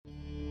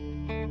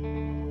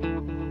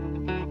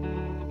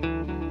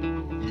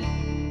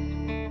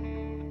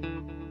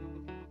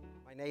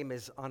name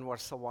is Anwar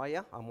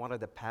Sawaya. I'm one of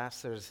the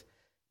pastors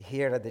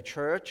here at the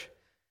church.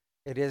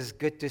 It is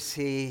good to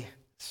see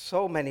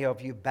so many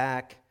of you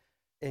back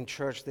in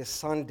church this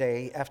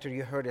Sunday after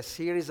you heard a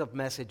series of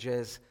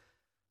messages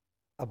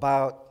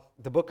about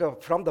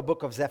from the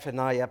book of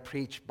Zephaniah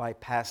preached by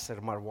Pastor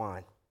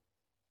Marwan.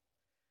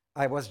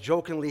 I was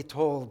jokingly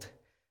told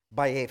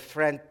by a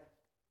friend,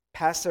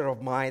 pastor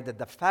of mine, that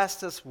the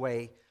fastest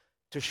way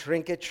to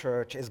shrink a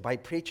church is by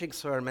preaching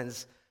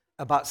sermons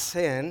about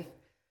sin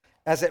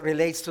as it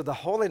relates to the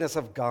holiness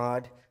of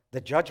God, the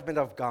judgment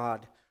of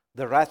God,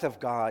 the wrath of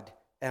God,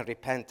 and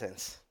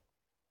repentance.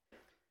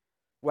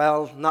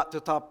 Well, not to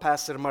top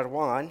Pastor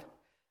Marwan,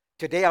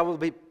 today I will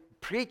be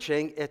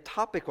preaching a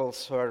topical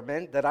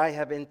sermon that I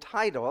have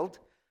entitled,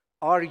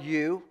 Are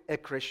You a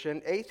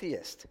Christian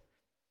Atheist?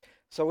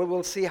 So we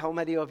will see how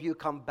many of you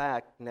come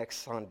back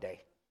next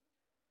Sunday.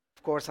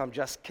 Of course, I'm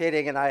just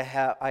kidding, and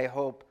I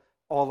hope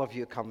all of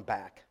you come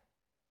back.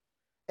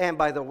 And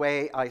by the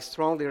way, I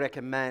strongly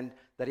recommend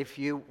that if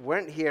you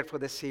weren't here for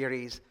the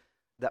series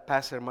that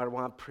Pastor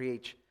Marwan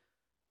preached,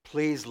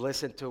 please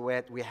listen to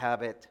it. We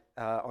have it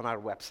on our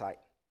website.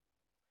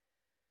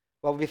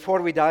 Well,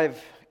 before we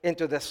dive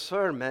into the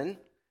sermon,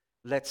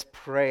 let's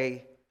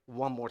pray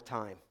one more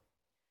time.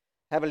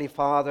 Heavenly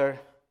Father,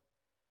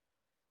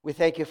 we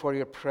thank you for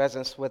your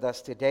presence with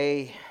us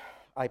today.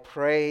 I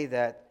pray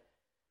that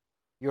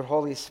your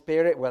Holy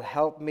Spirit will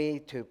help me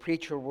to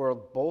preach your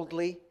word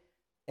boldly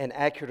and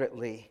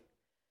accurately.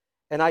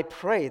 And I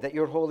pray that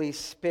your Holy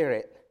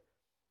Spirit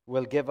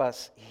will give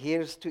us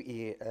ears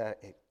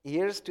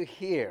to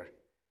hear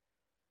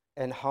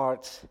and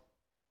hearts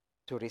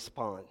to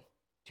respond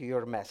to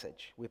your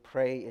message. We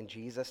pray in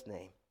Jesus'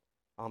 name.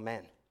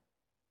 Amen.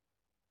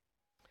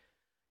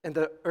 In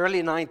the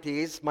early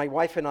 90s, my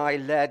wife and I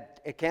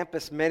led a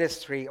campus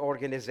ministry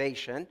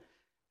organization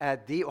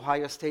at The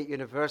Ohio State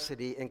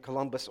University in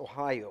Columbus,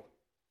 Ohio.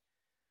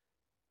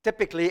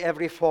 Typically,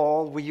 every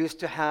fall, we used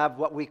to have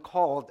what we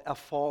called a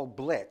fall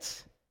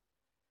blitz.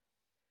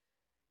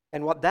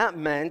 And what that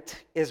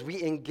meant is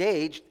we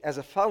engaged as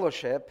a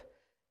fellowship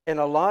in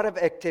a lot of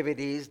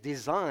activities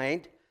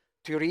designed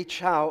to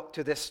reach out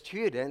to the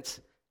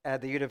students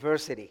at the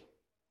university.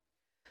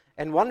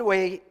 And one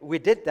way we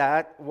did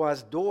that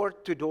was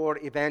door-to-door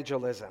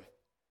evangelism.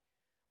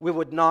 We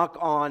would knock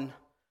on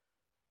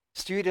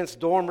students'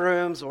 dorm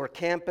rooms or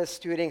campus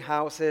student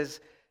houses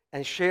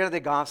and share the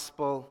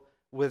gospel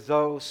with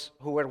those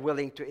who were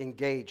willing to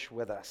engage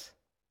with us.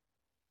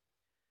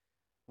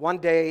 One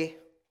day,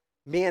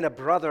 me and a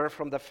brother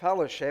from the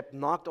fellowship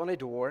knocked on a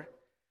door,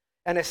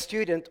 and a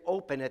student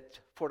opened it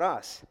for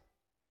us.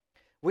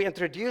 We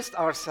introduced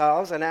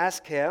ourselves and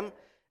asked him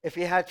if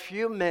he had a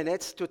few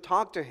minutes to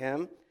talk to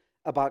him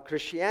about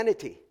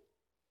Christianity.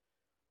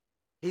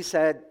 He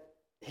said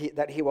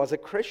that he was a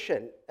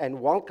Christian and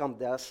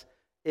welcomed us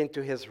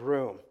into his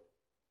room.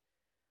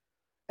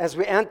 As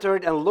we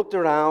entered and looked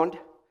around,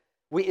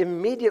 we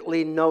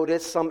immediately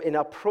noticed some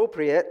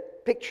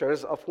inappropriate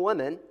pictures of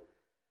women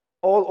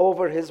all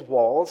over his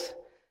walls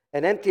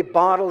and empty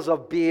bottles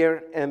of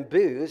beer and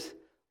booze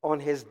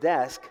on his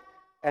desk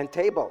and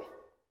table.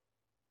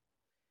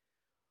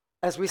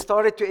 As we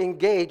started to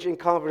engage in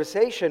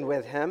conversation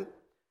with him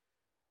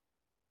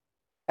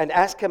and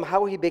ask him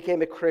how he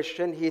became a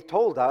Christian, he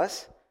told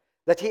us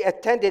that he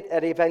attended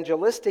an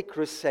evangelistic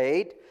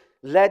crusade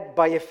led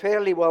by a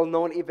fairly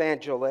well-known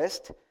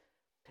evangelist.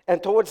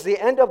 And towards the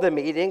end of the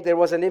meeting, there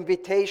was an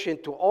invitation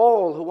to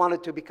all who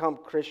wanted to become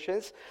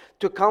Christians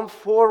to come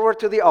forward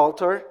to the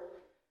altar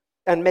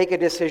and make a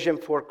decision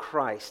for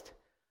Christ.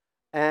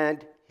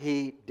 And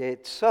he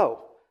did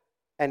so.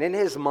 And in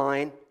his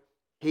mind,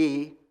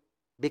 he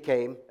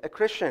became a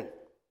Christian.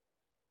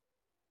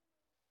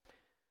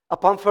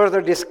 Upon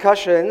further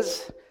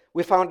discussions,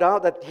 we found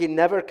out that he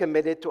never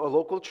committed to a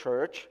local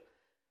church,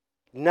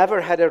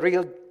 never had a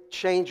real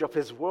change of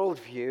his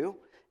worldview,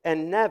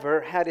 and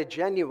never had a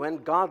genuine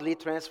godly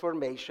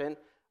transformation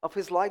of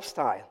his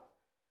lifestyle.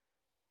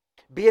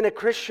 Being a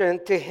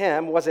Christian to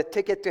him was a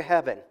ticket to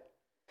heaven,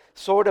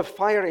 sort of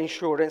fire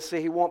insurance so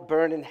he won't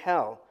burn in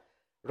hell,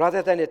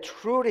 rather than a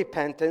true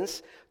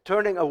repentance,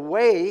 turning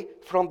away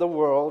from the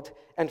world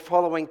and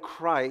following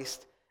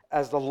Christ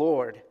as the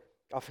Lord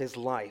of his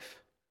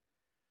life.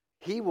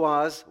 He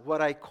was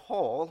what I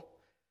call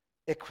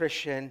a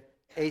Christian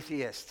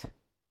atheist.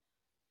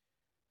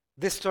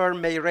 This term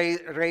may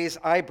raise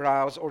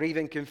eyebrows or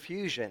even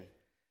confusion,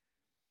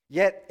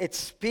 yet it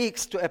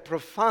speaks to a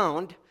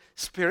profound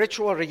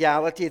spiritual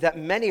reality that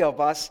many of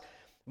us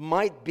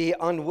might be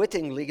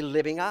unwittingly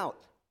living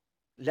out.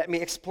 Let me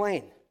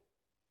explain.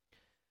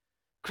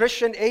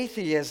 Christian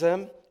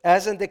atheism,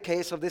 as in the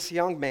case of this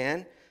young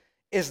man,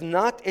 is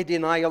not a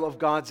denial of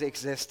God's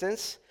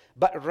existence,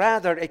 but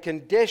rather a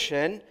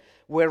condition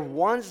where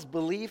one's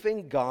belief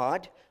in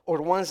God or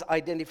one's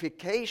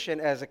identification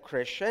as a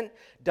Christian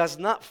does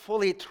not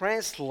fully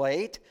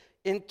translate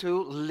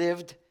into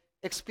lived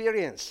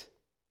experience.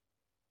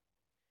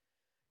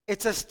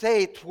 It's a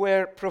state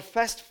where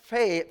professed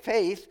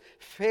faith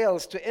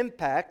fails to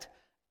impact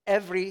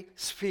every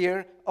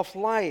sphere of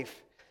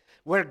life,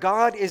 where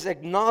God is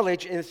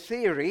acknowledged in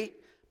theory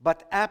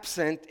but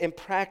absent in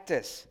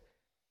practice.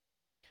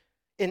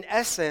 In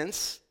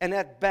essence, and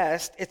at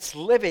best, it's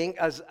living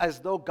as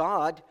though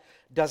God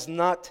does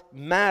not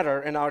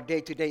matter in our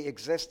day-to-day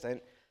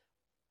existence,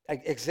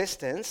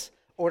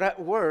 or at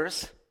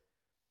worst,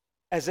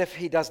 as if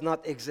he does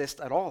not exist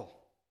at all.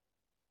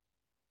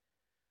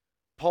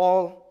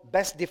 Paul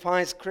best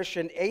defines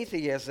Christian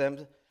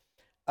atheism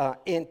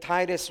in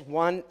Titus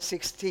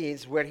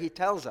 1:16, where he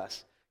tells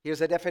us,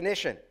 here's a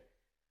definition.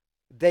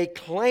 They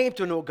claim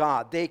to know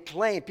God.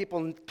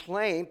 People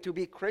claim to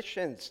be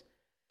Christians,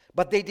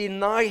 but they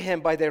deny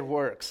him by their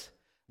works.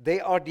 They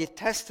are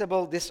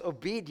detestable,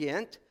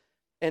 disobedient,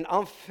 and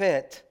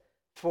unfit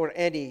for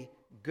any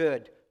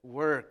good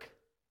work.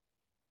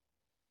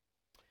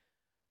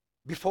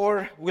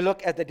 Before we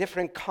look at the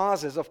different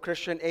causes of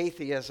Christian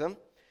atheism,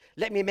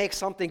 let me make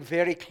something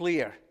very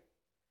clear.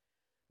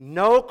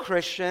 No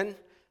Christian,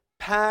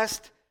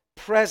 past,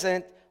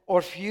 present,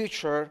 or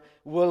future,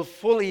 will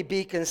fully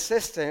be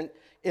consistent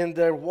in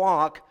their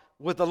walk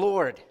with the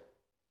Lord.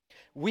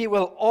 We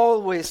will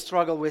always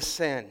struggle with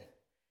sin,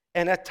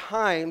 and at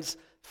times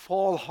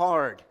fall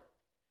hard.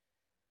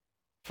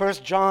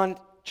 1 John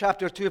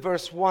chapter 2,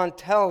 verse 1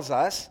 tells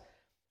us,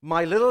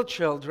 "My little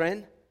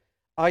children,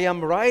 I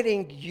am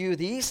writing you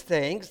these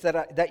things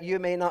that you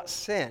may not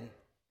sin.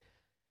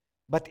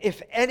 But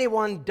if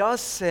anyone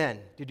does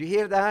sin," did you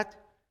hear that?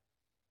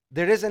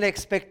 There is an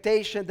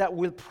expectation that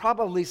we'll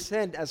probably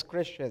sin as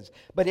Christians.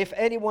 But if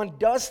anyone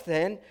does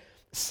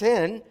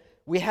sin,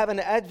 we have an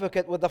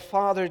advocate with the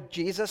Father,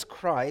 Jesus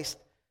Christ,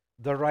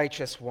 the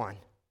righteous one.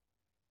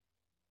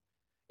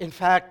 In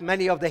fact,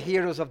 many of the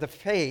heroes of the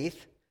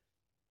faith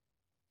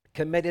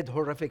committed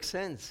horrific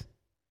sins.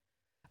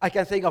 I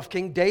can think of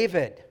King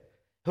David,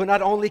 who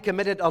not only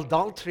committed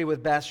adultery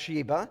with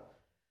Bathsheba,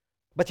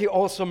 but he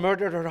also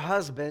murdered her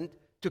husband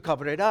to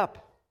cover it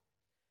up.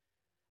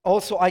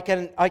 Also, I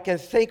can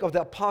think of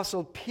the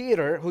Apostle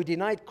Peter, who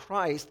denied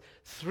Christ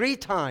 3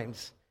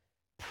 times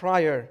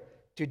prior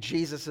to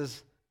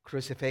Jesus'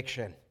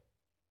 crucifixion.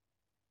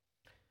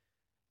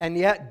 And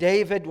yet,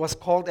 David was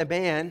called a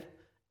man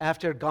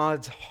after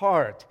God's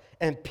heart.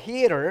 And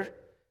Peter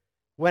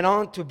went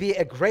on to be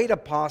a great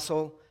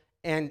apostle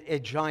and a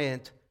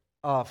giant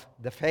of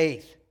the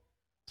faith.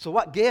 So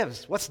what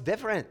gives? What's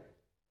different?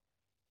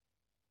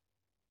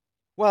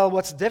 Well,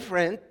 what's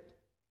different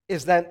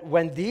is that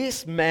when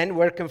these men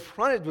were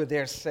confronted with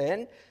their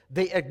sin,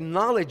 they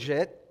acknowledged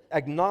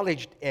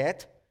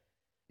it,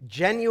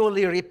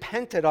 genuinely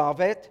repented of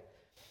it,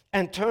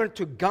 and turned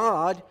to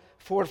God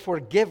for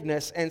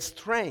forgiveness and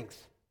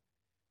strength.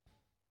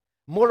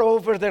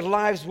 Moreover, their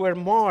lives were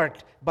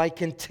marked by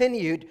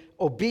continued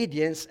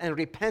obedience and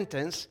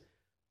repentance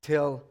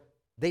till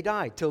they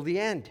died, till the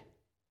end.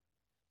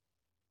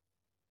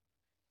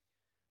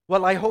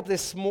 Well, I hope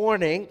this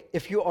morning,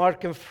 if you are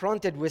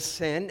confronted with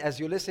sin as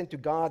you listen to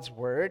God's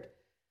word,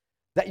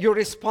 that your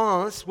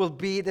response will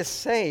be the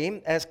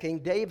same as King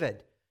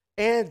David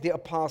and the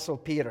Apostle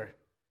Peter.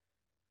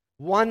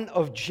 One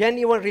of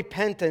genuine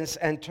repentance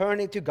and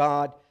turning to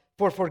God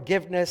for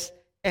forgiveness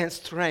and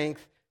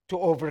strength to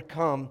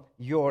overcome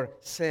your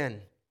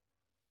sin.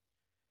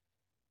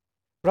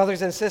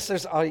 Brothers and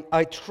sisters,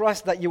 I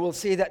trust that you will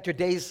see that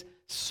today's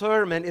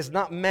sermon is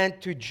not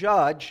meant to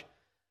judge,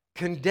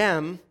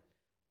 condemn,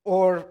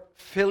 or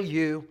fill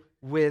you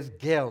with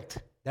guilt.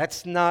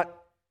 That's not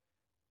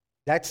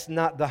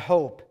the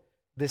hope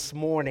this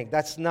morning.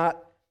 That's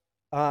not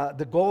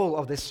the goal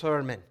of this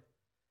sermon.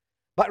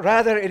 But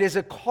rather, it is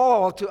a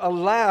call to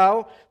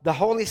allow the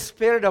Holy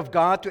Spirit of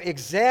God to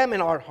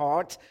examine our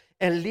hearts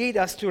and lead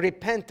us to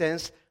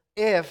repentance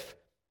if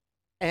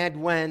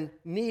and when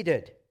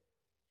needed.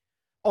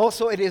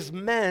 Also, it is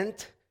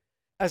meant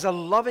as a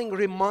loving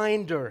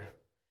reminder,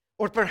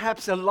 or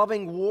perhaps a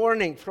loving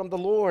warning from the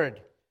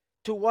Lord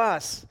to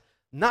us,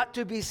 not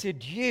to be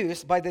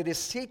seduced by the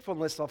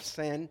deceitfulness of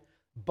sin,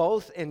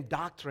 both in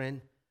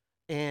doctrine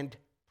and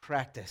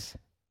practice.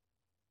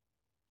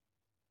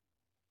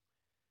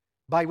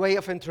 By way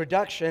of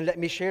introduction, let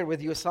me share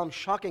with you some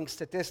shocking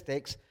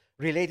statistics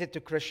related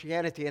to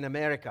Christianity in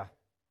America.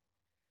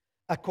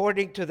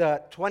 According to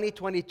the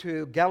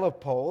 2022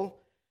 Gallup poll,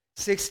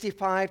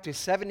 65 to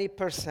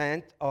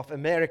 70% of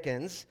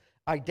Americans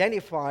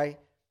identify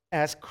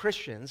as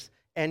Christians,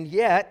 and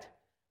yet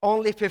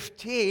only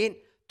 15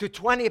 to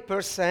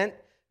 20%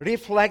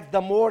 reflect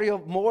the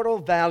moral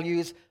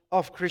values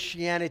of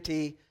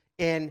Christianity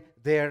in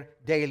their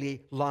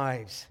daily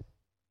lives.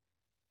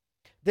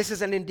 This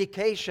is an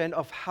indication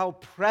of how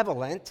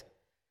prevalent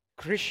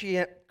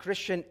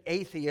Christian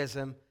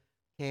atheism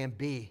can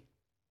be.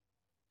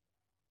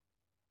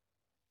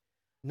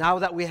 Now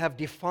that we have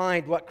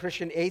defined what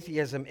Christian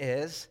atheism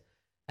is,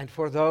 and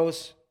for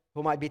those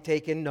who might be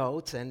taking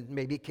notes, and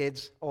maybe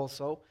kids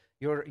also,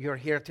 you're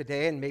here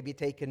today and maybe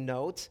taking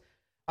notes,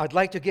 I'd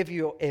like to give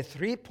you a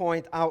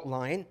 3-point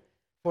outline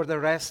for the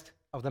rest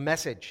of the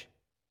message.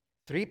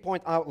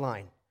 3-point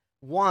outline.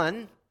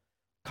 1,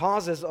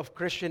 causes of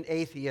Christian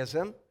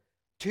atheism.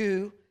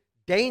 2,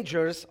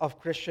 dangers of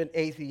Christian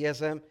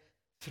atheism.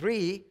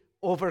 3,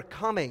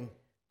 overcoming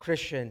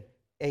Christian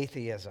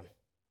atheism.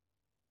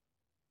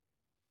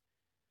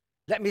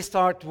 Let me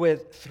start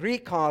with 3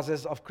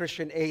 causes of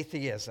Christian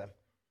atheism.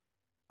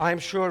 I'm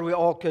sure we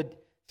all could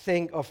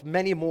think of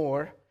many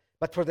more,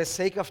 but for the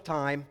sake of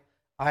time,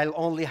 I'll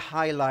only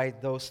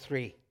highlight those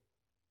 3.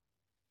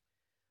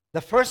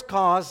 The first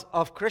cause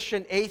of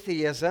Christian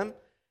atheism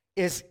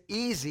is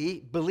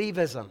easy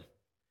believism.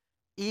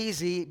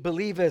 Easy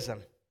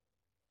believism.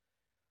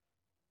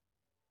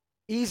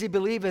 Easy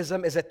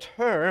believism is a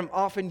term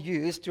often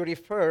used to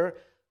refer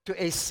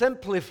to a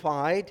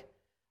simplified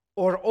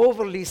or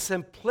overly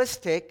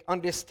simplistic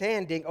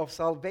understanding of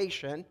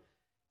salvation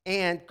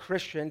and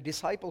Christian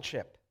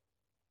discipleship.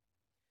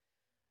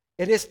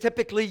 It is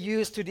typically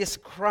used to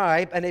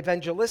describe an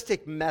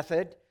evangelistic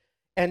method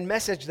and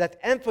message that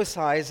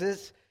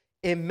emphasizes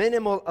a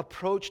minimal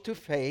approach to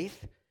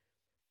faith,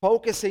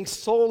 focusing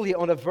solely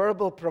on a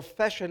verbal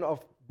profession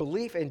of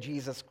belief in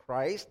Jesus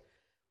Christ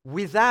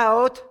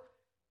without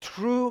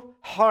true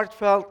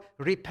heartfelt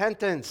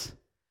repentance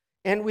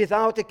and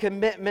without a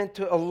commitment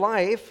to a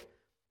life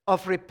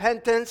of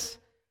repentance,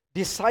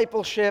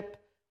 discipleship,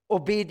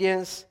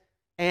 obedience,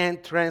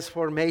 and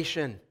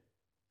transformation.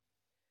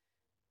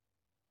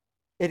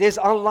 It is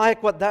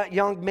unlike what that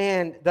young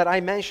man that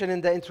I mentioned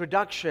in the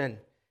introduction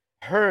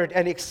heard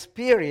and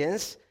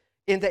experienced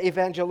in the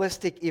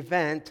evangelistic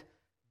event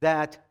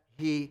that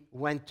he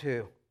went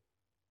to.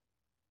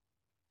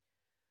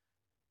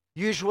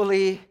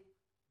 Usually,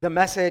 the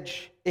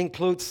message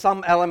includes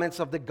some elements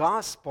of the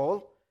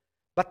gospel,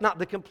 but not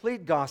the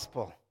complete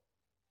gospel.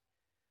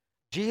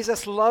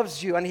 Jesus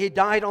loves you and he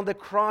died on the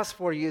cross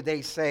for you,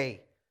 they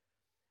say.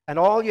 And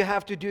all you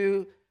have to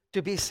do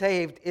to be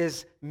saved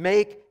is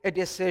make a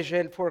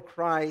decision for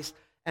Christ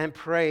and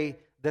pray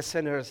the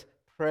sinner's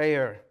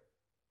prayer.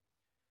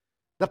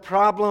 The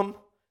problem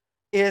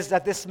is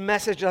that this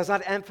message does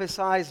not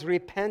emphasize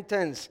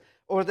repentance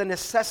or the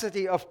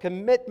necessity of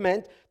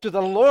commitment to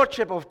the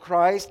lordship of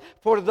Christ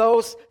for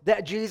those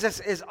that Jesus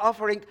is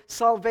offering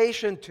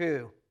salvation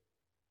to.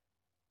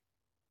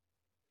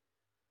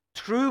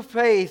 True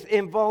faith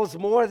involves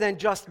more than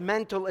just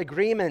mental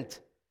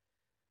agreement.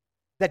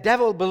 The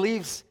devil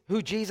believes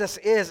who Jesus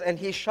is and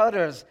he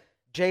shudders,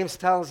 James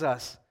tells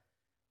us.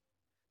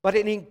 But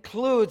it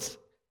includes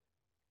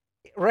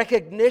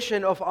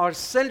recognition of our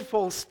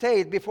sinful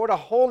state before the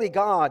holy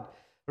God,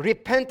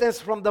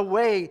 repentance from the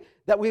way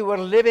that we were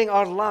living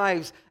our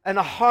lives, and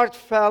a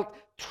heartfelt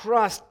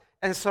trust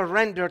and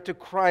surrender to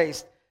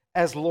Christ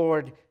as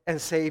Lord and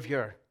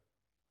Savior.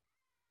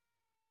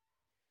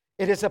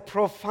 It is a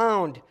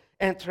profound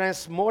and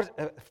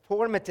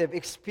transformative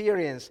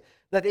experience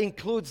that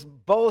includes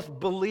both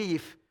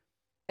belief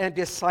and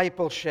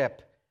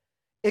discipleship.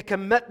 A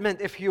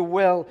commitment, if you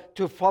will,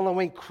 to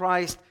following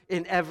Christ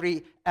in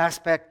every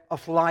aspect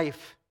of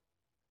life.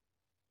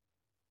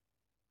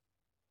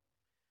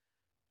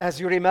 As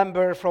you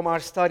remember from our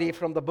study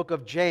from the book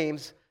of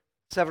James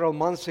several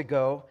months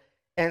ago,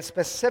 and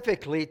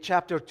specifically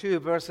chapter 2,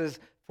 verses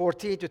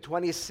 14 to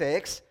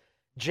 26,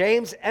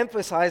 James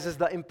emphasizes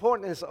the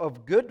importance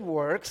of good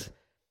works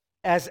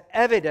as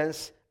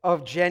evidence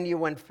of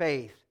genuine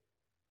faith.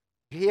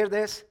 You hear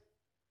this?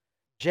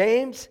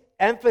 James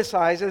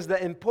emphasizes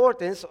the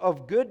importance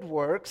of good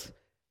works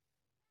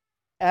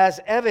as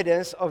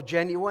evidence of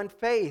genuine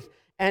faith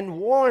and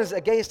warns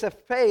against a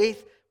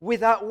faith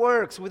without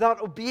works,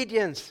 without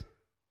obedience.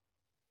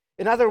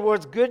 In other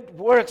words, good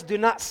works do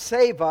not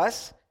save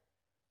us,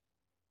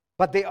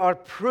 but they are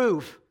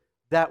proof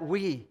that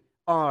we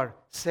are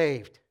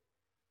saved.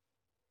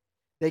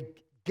 They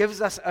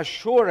gives us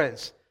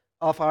assurance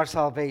of our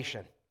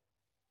salvation.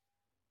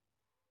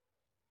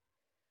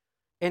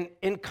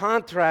 In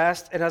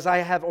contrast, and as I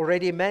have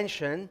already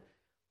mentioned,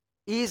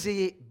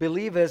 easy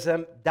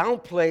believism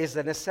downplays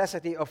the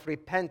necessity of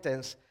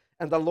repentance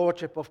and the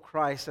lordship of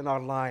Christ in our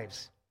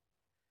lives.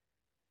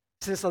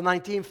 Since the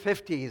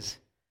 1950s,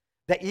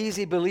 the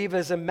easy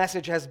believism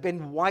message has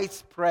been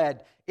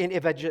widespread in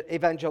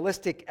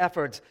evangelistic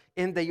efforts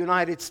in the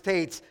United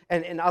States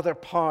and in other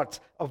parts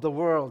of the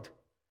world.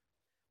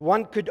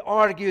 One could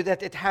argue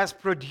that it has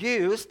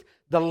produced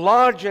the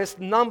largest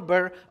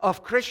number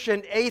of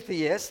Christian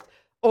atheists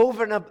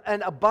over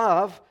and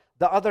above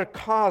the other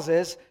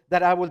causes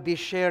that I will be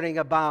sharing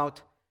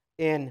about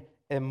in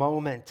a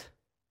moment.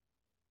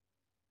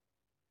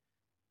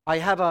 I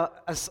have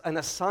an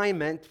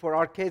assignment for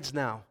our kids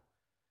now.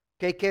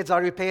 Okay, kids,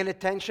 are you paying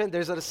attention?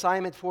 There's an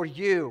assignment for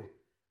you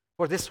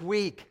for this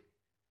week.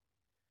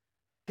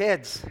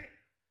 Kids,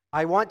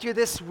 I want you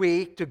this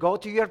week to go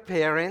to your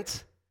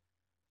parents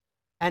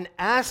and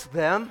ask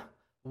them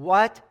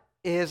what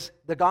is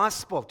the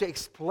gospel, to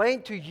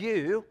explain to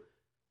you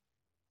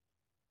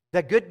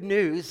the good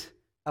news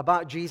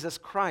about Jesus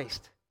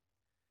Christ.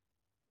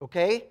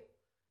 Okay?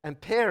 And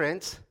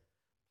parents,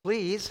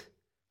 please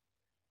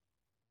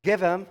give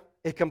them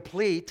a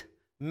complete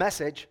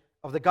message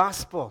of the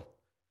gospel.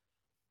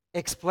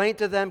 Explain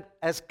to them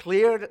as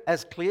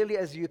clearly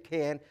as you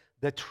can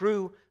the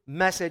true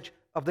message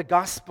of the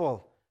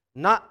gospel,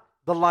 not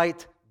the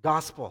light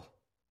gospel.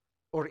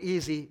 or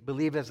easy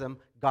believism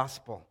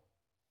gospel.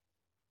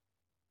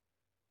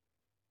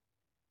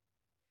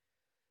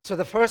 So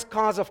the first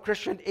cause of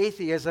Christian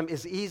atheism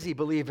is easy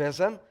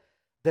believism.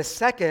 The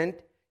second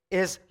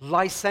is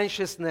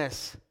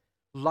licentiousness.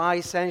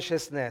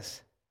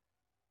 Licentiousness.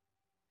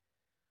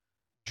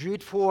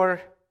 Jude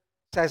 4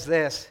 says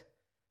this,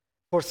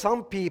 "For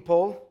some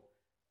people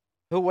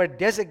who were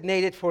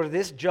designated for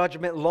this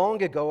judgment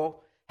long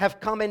ago have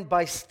come in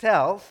by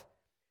stealth.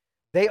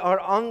 They are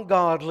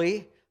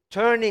ungodly,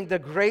 turning the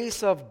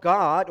grace of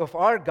God, of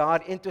our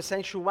God, into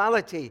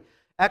sensuality."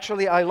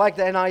 Actually, I like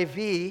the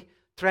NIV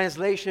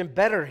translation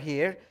better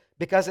here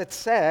because it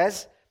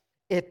says,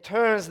 it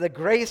turns the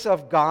grace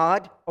of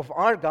God, of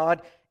our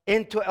God,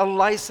 into a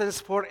license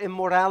for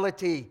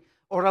immorality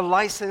or a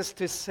license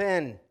to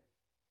sin.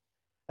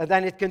 And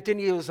then it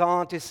continues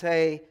on to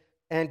say,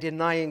 and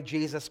denying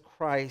Jesus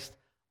Christ,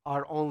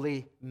 our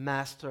only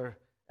Master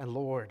and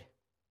Lord.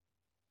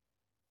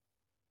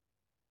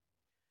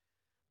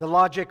 The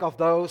logic of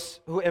those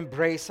who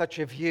embrace such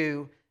a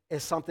view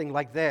is something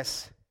like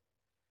this.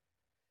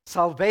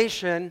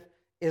 Salvation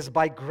is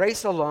by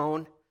grace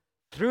alone,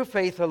 through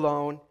faith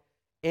alone,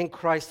 in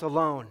Christ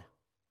alone.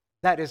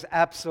 That is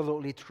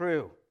absolutely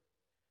true.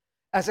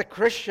 As a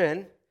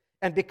Christian,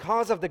 and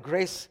because of the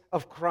grace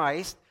of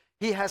Christ,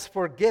 He has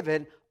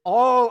forgiven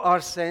all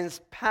our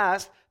sins,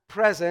 past,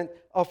 present,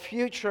 or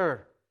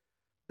future.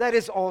 That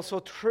is also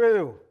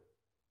true.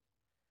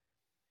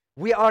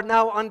 We are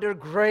now under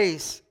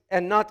grace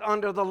and not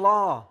under the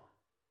law.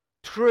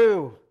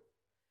 True.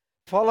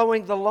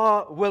 Following the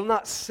law will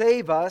not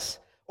save us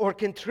or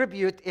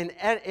contribute in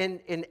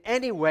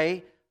any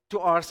way to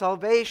our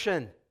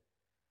salvation.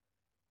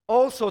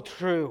 Also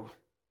true.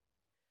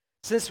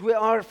 Since we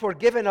are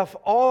forgiven of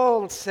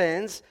all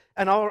sins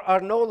and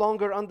are no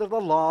longer under the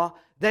law,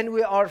 then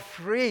we are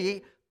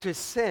free to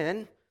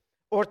sin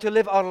or to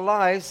live our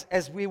lives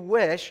as we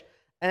wish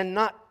and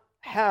not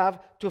have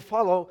to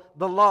follow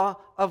the law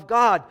of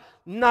God.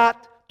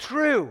 Not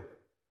true.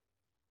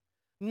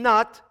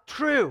 Not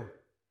true.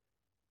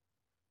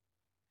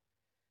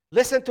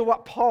 Listen to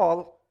what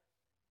Paul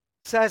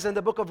says in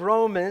the book of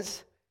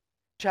Romans,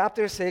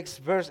 chapter 6,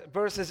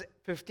 verses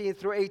 15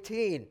 through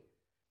 18.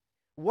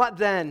 What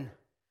then?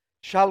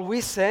 Shall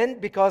we sin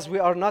because we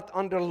are not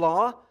under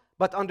law,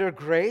 but under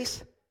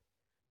grace?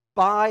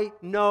 By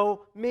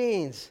no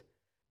means.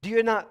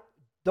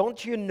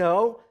 Don't you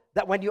know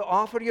that when you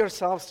offer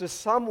yourselves to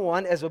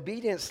someone as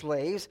obedient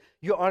slaves,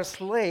 you are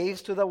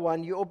slaves to the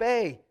one you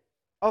obey,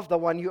 of the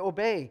one you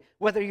obey,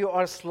 whether you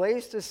are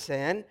slaves to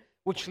sin,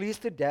 which leads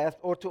to death,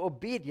 or to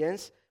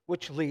obedience,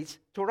 which leads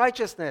to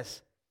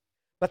righteousness.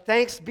 But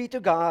thanks be to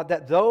God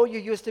that though you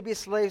used to be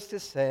slaves to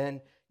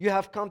sin, you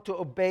have come to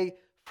obey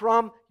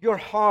from your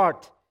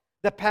heart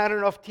the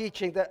pattern of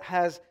teaching that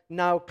has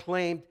now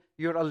claimed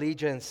your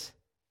allegiance.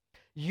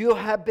 You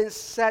have been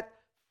set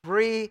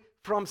free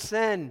from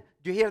sin.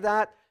 Do you hear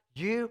that?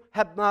 You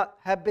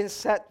have been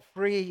set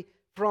free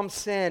from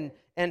sin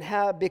and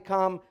have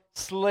become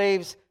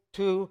slaves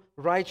to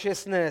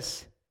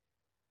righteousness.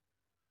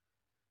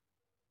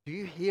 Do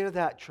you hear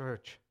that,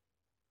 church?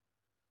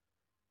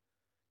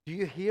 Do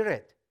you hear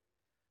it?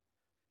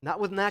 Not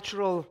with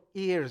natural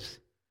ears,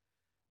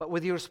 but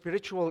with your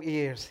spiritual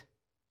ears.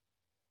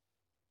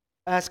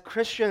 As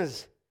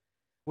Christians,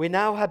 we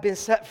now have been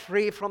set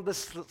free from the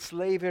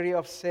slavery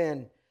of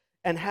sin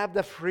and have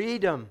the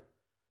freedom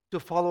to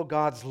follow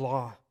God's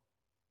law.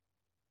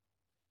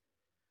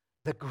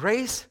 The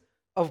grace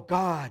of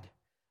God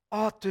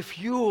ought to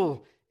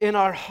fuel in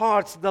our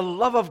hearts the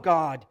love of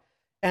God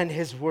and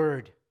His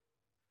Word.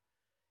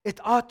 It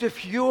ought to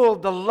fuel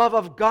the love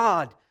of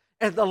God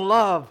and the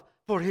love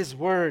for His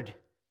Word.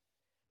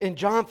 In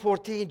John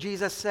 14,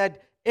 Jesus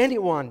said,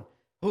 "Anyone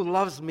who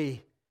loves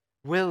me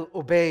will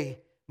obey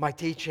my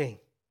teaching."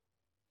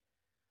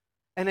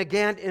 And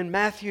again in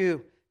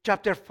Matthew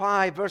chapter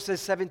 5, verses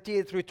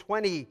 17 through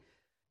 20,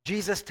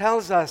 Jesus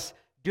tells us,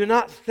 "Do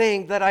not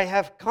think that I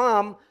have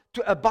come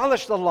to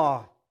abolish the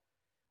law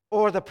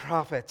or the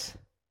prophets.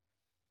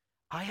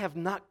 I have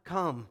not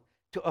come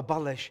to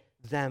abolish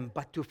them,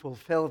 but to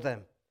fulfill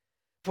them.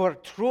 For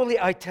truly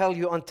I tell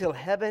you, until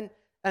heaven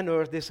and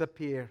earth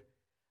disappear,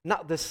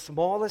 not the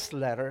smallest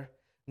letter,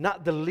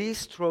 not the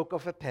least stroke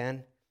of a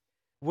pen,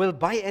 will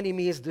by any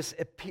means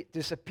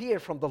disappear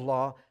from the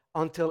law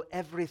until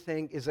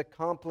everything is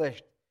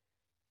accomplished.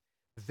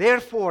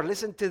 Therefore,"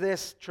 listen to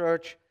this,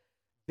 church,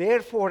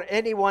 "therefore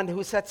anyone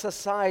who sets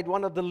aside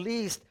one of the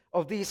least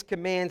of these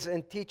commands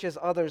and teaches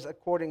others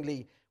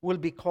accordingly will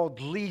be called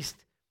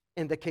least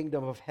in the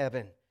kingdom of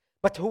heaven.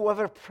 But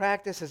whoever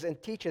practices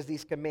and teaches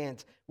these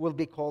commands will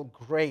be called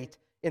great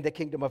in the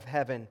kingdom of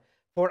heaven.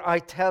 For I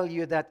tell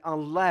you that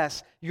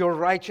unless your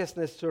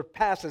righteousness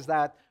surpasses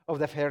that of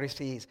the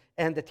Pharisees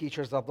and the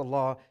teachers of the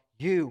law,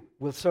 you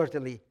will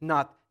certainly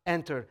not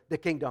enter the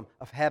kingdom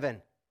of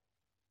heaven."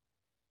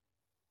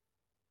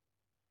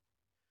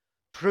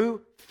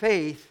 True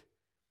faith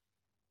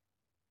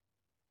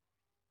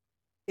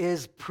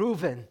is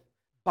proven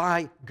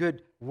by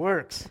good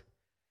works.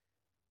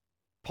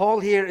 Paul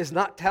here is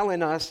not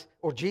telling us,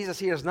 or Jesus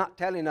here is not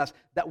telling us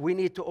that we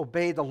need to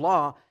obey the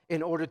law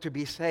in order to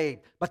be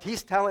saved. But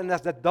he's telling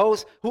us that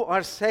those who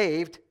are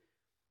saved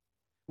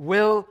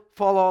will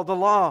follow the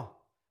law,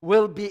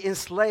 will be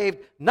enslaved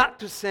not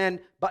to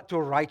sin, but to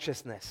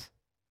righteousness.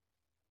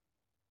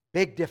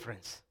 Big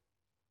difference.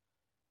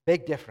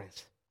 Big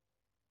difference.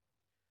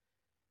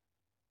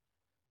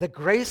 The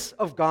grace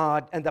of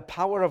God and the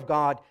power of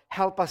God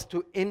help us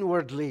to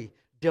inwardly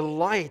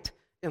delight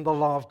in the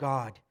law of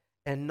God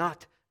and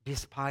not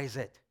despise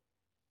it.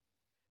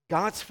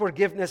 God's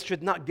forgiveness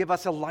should not give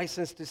us a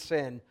license to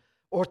sin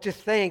or to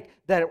think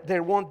that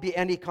there won't be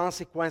any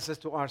consequences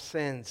to our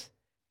sins.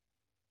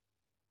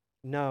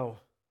 No.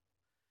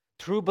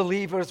 True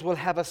believers will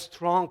have a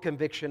strong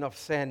conviction of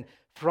sin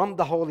from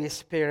the Holy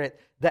Spirit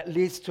that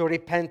leads to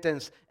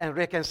repentance and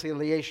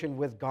reconciliation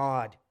with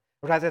God,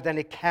 rather than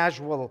a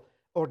casual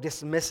or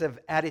dismissive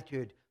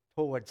attitude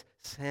towards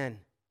sin.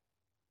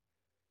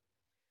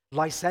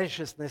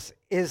 Licentiousness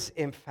is,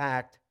 in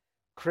fact,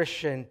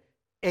 Christian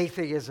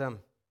atheism,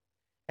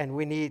 and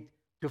we need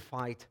to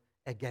fight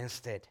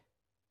against it.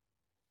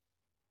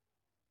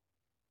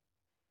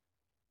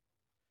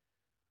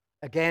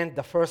 Again,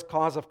 the first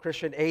cause of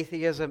Christian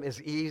atheism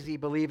is easy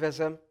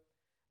believism.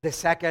 The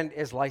second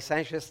is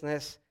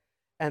licentiousness.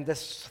 And the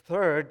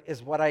third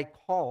is what I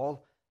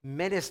call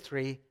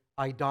ministry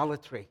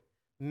idolatry.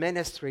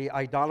 Ministry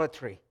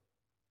idolatry.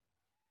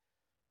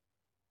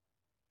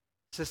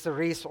 Sister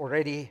Reese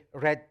already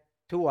read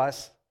to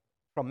us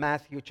from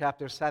Matthew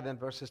chapter 7,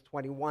 verses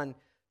 21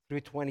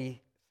 through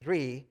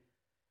 23.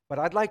 But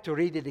I'd like to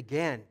read it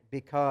again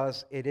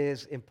because it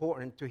is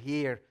important to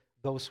hear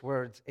those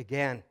words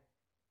again.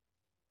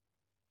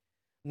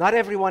 Not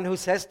everyone who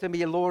says to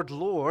me, Lord,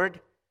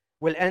 Lord,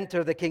 will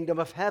enter the kingdom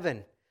of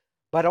heaven,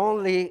 but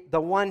only the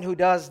one who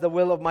does the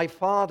will of my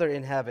Father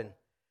in heaven.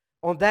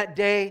 On that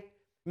day,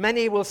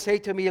 many will say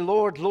to me,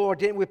 Lord, Lord,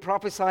 didn't we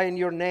prophesy in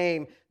your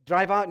name,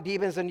 drive out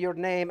demons in your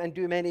name, and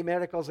do many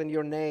miracles in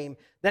your name?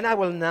 Then I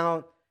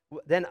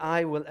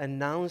will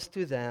announce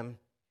to them,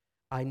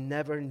 I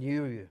never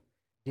knew you.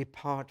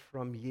 Depart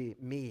from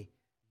me,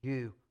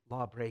 you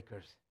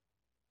lawbreakers.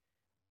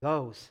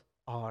 Those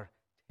are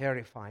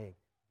terrifying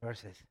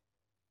verses.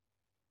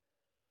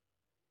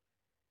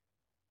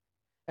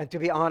 And to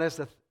be honest,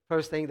 the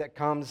first thing that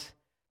comes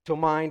to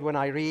mind when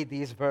I read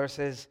these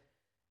verses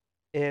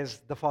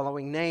is the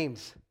following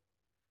names: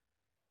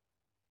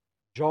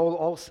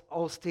 Joel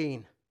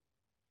Osteen,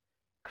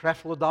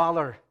 Creflo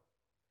Dollar,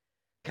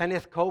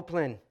 Kenneth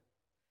Copeland,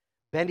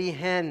 Benny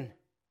Hinn,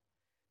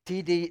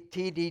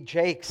 T.D.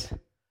 Jakes,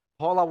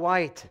 Paula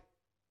White.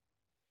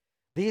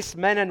 These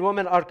men and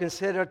women are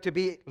considered to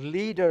be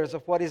leaders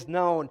of what is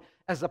known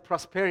as the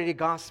prosperity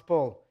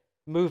gospel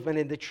movement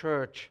in the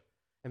church.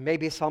 And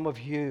maybe some of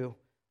you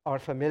are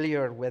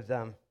familiar with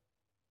them.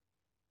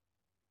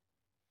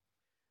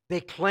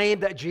 They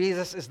claim that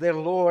Jesus is their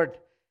Lord,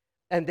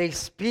 and they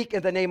speak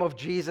in the name of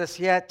Jesus,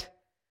 yet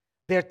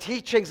their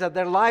teachings and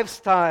their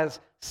lifestyles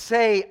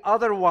say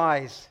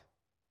otherwise.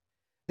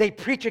 They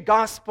preach a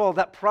gospel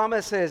that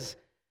promises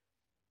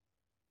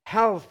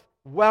health,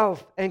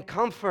 wealth, and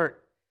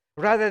comfort,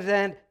 rather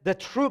than the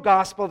true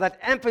gospel that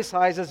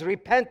emphasizes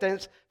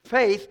repentance,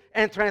 faith,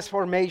 and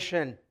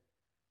transformation.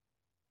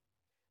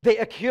 They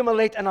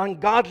accumulate an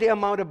ungodly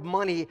amount of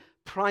money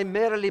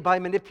primarily by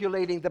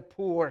manipulating the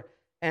poor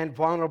and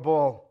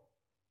vulnerable.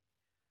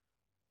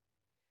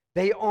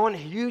 They own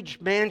huge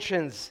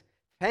mansions,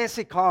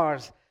 fancy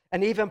cars,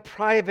 and even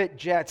private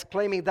jets,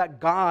 claiming that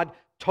God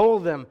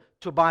told them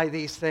to buy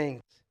these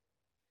things.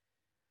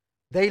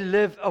 They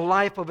live a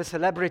life of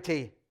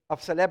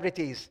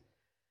celebrities,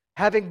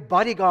 having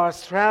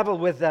bodyguards travel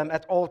with them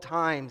at all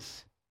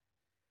times.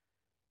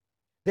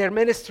 Their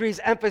ministries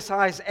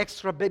emphasize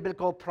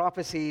extra-biblical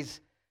prophecies,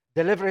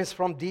 deliverance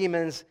from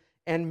demons,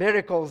 and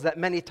miracles that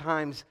many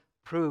times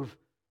prove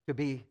to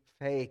be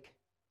fake.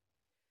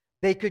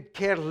 They could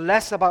care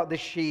less about the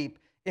sheep.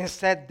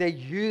 Instead, they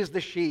use the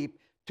sheep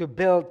to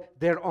build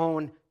their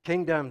own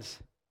kingdoms.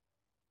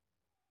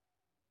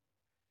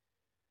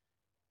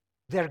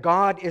 Their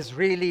God is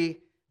really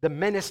the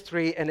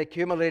ministry and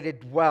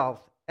accumulated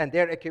wealth, and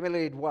their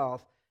accumulated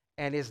wealth,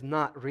 and is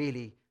not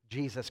really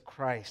Jesus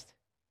Christ.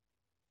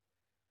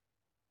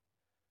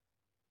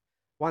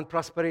 One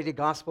prosperity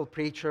gospel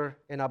preacher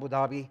in Abu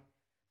Dhabi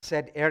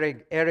said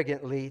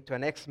arrogantly to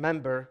an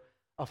ex-member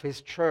of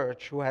his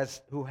church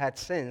who had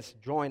since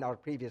joined our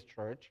previous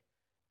church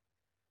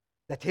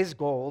that his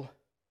goal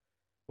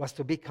was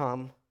to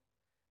become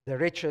the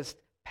richest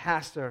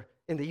pastor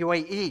in the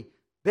UAE.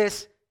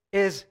 This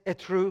is a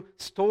true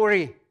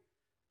story.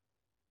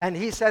 And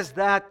he says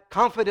that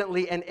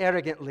confidently and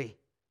arrogantly.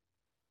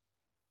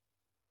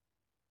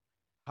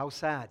 How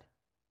sad.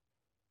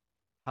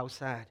 How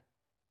sad.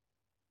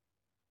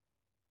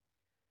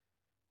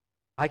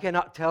 I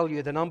cannot tell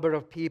you the number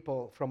of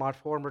people from our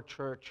former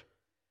church,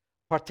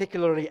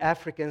 particularly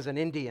Africans and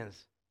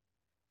Indians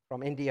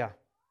from India,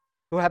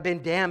 who have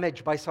been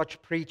damaged by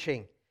such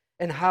preaching,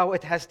 and how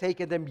it has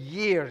taken them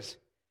years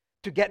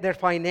to get their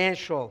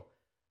financial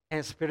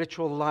and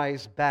spiritual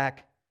lives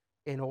back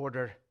in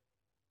order.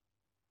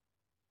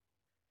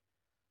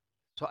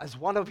 So, as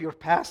one of your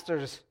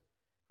pastors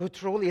who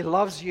truly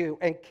loves you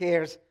and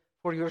cares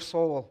for your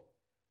soul,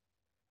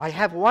 I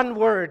have one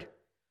word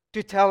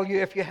to tell you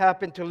if you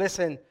happen to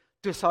listen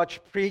to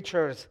such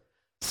preachers.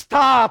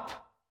 Stop!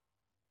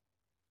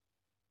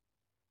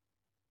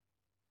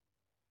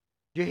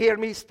 You hear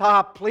me?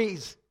 Stop,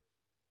 please.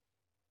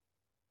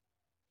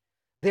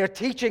 Their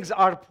teachings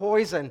are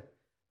poison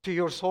to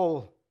your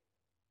soul.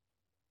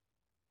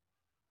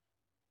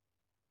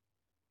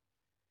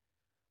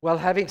 Well,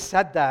 having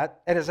said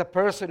that, and as a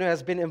person who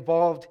has been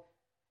involved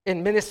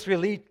in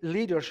ministry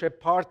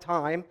leadership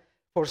part-time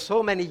for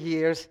so many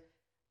years,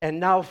 and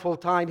now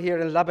full-time here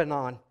in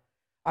Lebanon,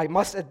 I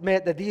must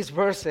admit that these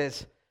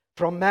verses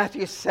from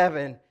Matthew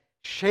 7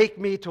 shake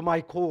me to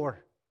my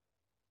core.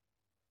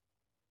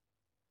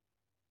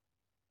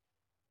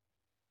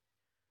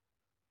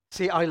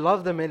 See, I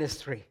love the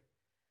ministry.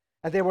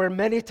 And there were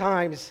many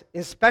times,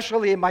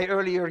 especially in my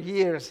earlier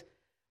years,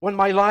 when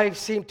my life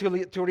seemed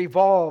to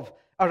revolve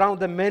around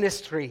the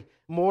ministry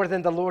more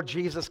than the Lord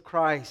Jesus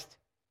Christ.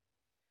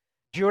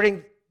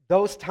 During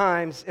those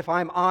times, if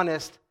I'm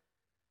honest,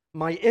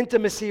 my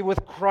intimacy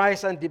with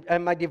Christ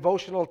and my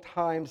devotional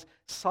times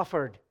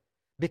suffered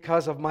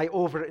because of my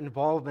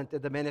over-involvement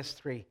in the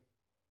ministry.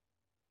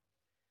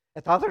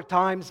 At other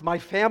times, my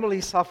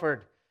family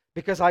suffered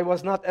because I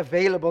was not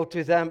available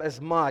to them as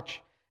much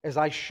as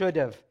I should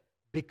have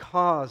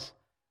because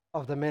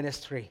of the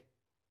ministry.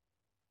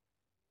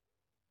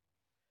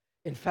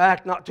 In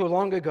fact, not too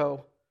long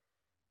ago,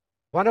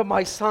 one of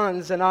my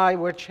sons and I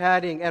were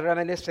chatting and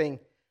reminiscing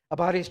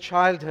about his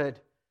childhood,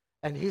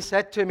 and he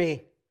said to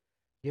me,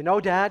 "You know,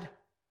 Dad,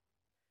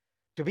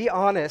 to be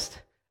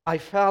honest, I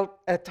felt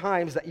at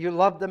times that you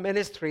loved the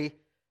ministry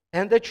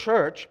and the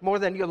church more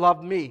than you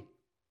loved me."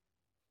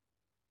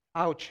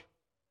 Ouch.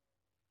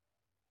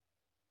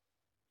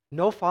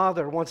 No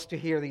father wants to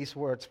hear these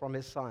words from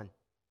his son.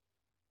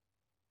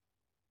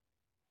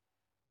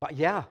 But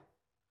yeah,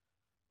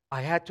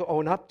 I had to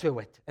own up to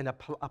it and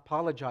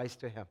apologize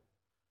to him.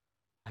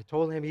 I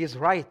told him he's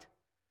right,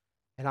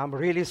 and I'm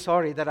really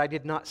sorry that I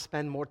did not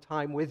spend more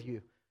time with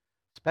you,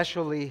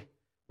 especially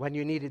when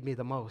you needed me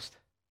the most.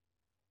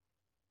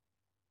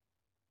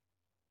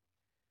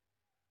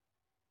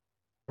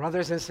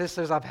 Brothers and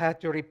sisters, I've had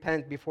to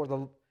repent before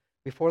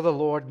the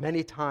Lord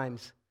many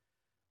times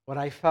when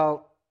I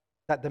felt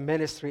that the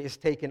ministry is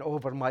taking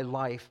over my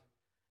life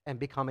and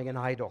becoming an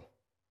idol.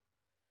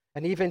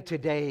 And even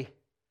today,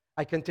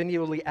 I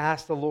continually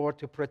ask the Lord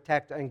to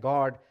protect and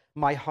guard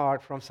my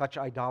heart from such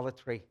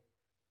idolatry.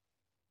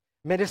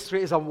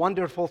 Ministry is a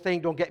wonderful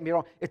thing, don't get me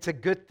wrong. It's a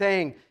good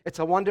thing. It's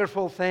a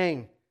wonderful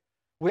thing.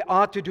 We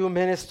ought to do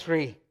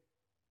ministry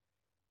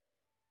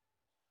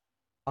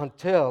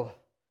until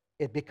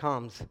it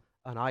becomes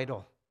an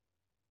idol.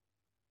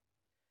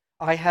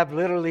 I have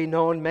literally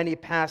known many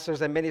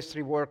pastors and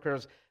ministry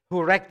workers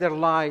who wrecked their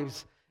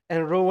lives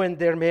and ruined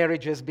their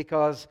marriages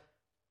because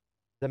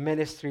the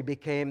ministry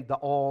became the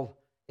all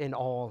in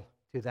all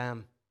to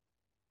them.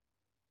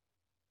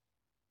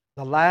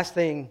 The last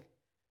thing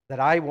that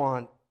I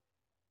want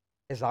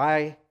is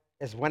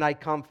when I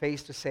come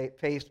face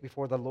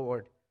before the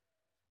Lord,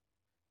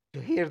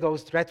 to hear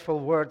those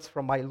dreadful words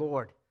from my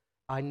Lord,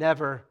 "I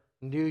never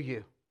knew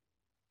you."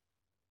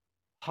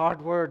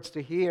 Hard words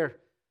to hear.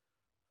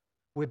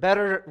 We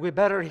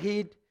better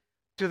heed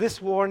to this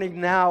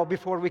warning now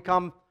before we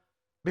come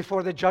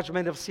before the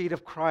judgment of seat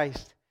of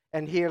Christ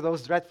and hear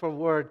those dreadful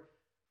words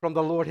from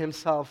the Lord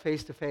himself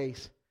face to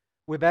face.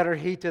 We better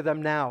heed to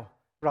them now,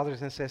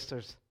 brothers and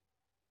sisters.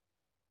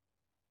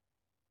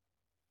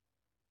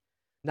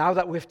 Now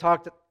that we've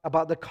talked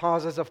about the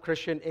causes of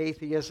Christian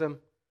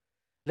atheism,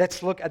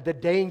 let's look at the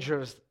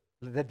dangers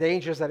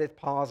that it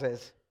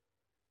poses.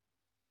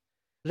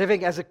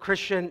 Living as a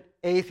Christian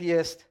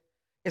atheist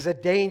is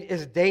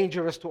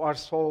dangerous to our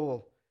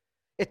soul.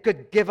 It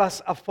could give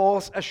us a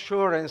false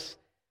assurance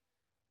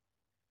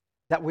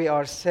that we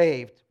are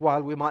saved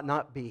while we might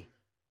not be.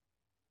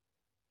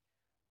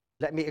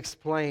 Let me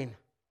explain.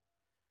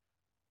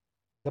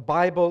 The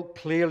Bible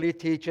clearly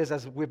teaches,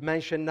 as we've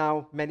mentioned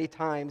now many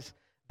times,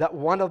 that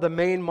one of the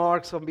main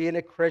marks of being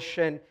a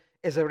Christian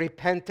is a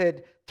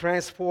repented,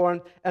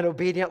 transformed, and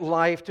obedient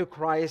life to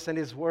Christ and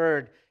His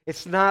Word.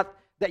 It's not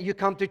that you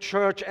come to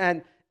church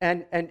and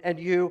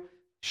you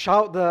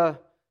shout the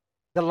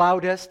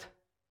loudest.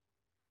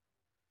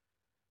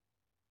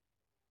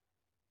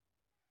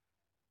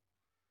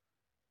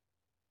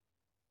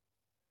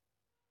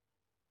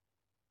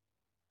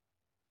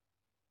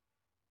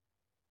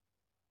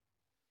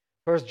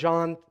 First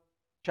John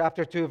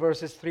chapter 2,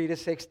 verses 3 to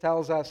 6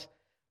 tells us,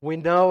 we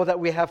know that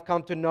we have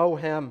come to know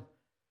Him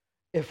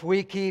if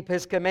we keep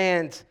His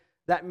commands.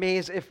 That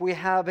means if we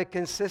have a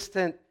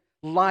consistent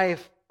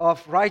life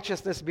of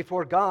righteousness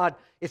before God,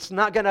 it's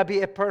not going to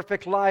be a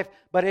perfect life,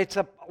 but it's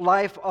a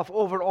life of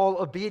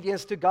overall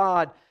obedience to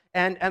God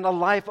and a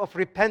life of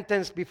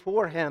repentance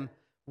before Him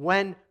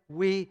when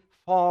we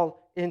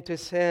fall into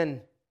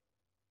sin.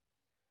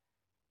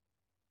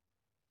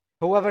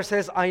 Whoever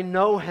says, I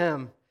know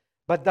him,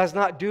 but does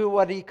not do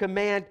what he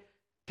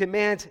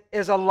commands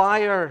is a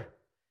liar.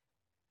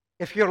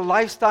 If your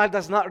lifestyle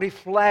does not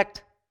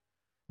reflect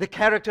the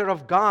character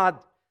of God,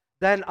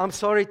 then I'm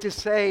sorry to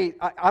say,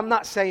 I'm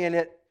not saying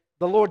it,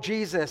 the Lord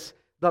Jesus,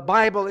 the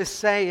Bible is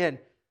saying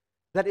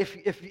that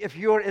if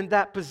you're in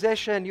that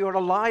position, you're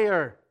a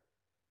liar.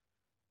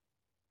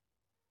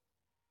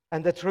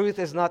 And the truth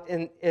is not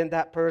in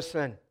that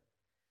person.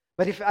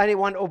 But if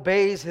anyone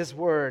obeys his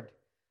word,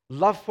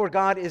 love for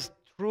God is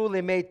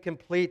truly made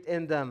complete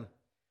in them.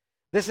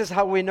 This is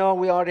how we know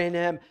we are in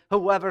him.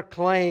 Whoever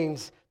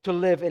claims to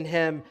live in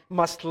him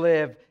must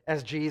live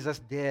as Jesus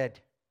did.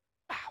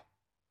 Wow.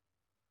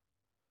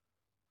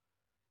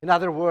 In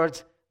other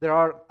words, there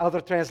are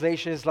other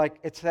translations like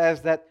it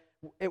says that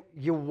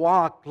you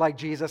walk like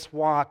Jesus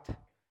walked.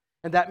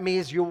 And that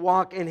means you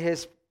walk in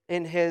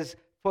his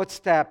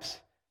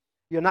footsteps.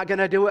 You're not going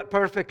to do it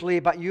perfectly,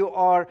 but you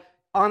are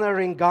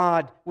honoring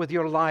God with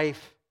your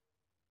life.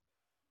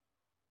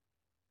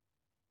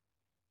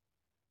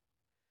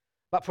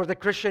 But for the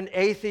Christian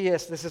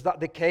atheist, this is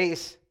not the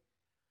case.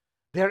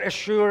 Their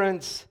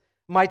assurance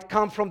might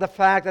come from the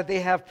fact that they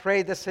have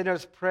prayed the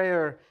sinner's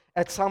prayer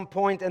at some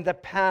point in the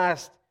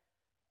past,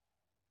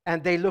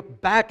 and they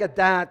look back at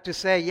that to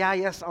say,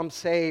 yes, I'm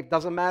saved.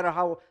 Doesn't matter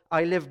how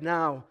I live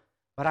now.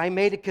 But I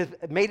made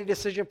a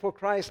decision for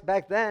Christ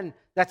back then.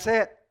 That's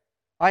it.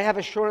 I have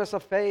assurance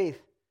of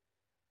faith.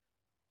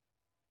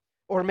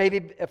 Or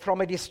maybe from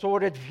a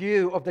distorted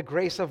view of the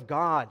grace of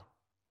God.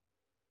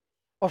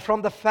 Or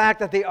from the fact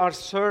that they are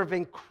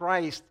serving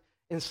Christ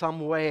in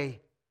some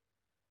way.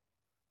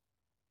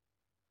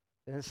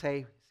 And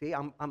say, see,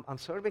 I'm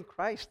serving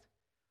Christ.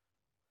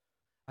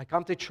 I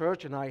come to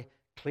church and I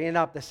clean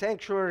up the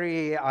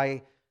sanctuary.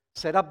 I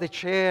set up the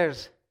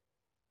chairs.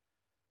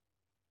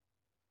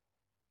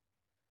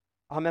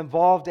 I'm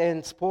involved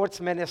in sports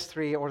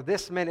ministry or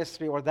this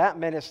ministry or that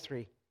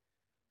ministry.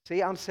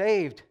 See, I'm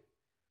saved.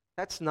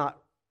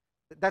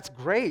 That's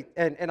great.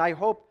 And I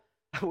hope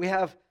we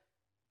have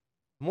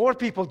more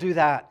people do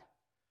that.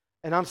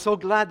 And I'm so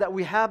glad that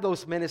we have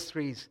those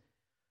ministries.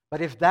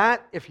 But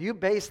if you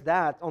base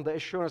that on the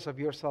assurance of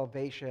your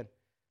salvation,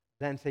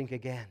 then think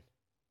again.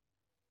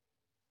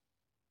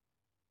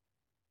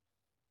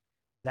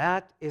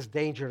 That is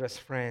dangerous,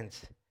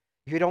 friends.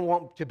 You don't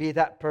want to be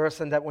that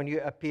person that when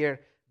you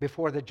appear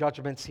before the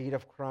judgment seat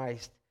of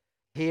Christ,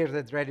 hear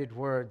the dreaded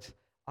words,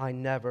 I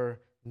never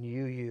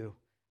knew you,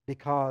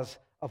 because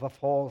of a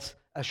false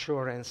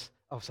assurance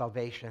of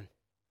salvation.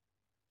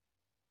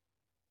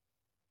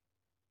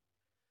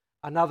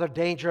 Another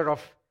danger of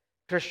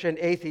Christian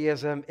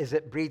atheism is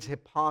it breeds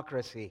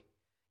hypocrisy.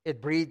 It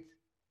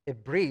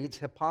breeds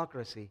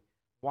hypocrisy.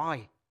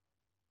 Why?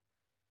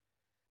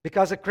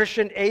 Because a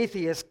Christian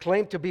atheist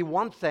claims to be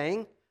one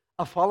thing,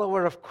 a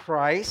follower of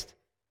Christ,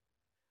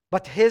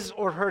 but his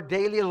or her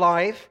daily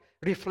life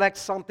reflects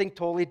something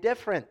totally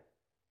different.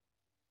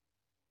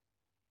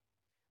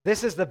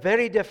 This is the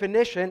very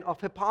definition of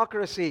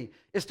hypocrisy,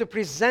 is to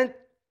present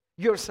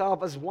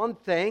yourself as one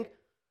thing,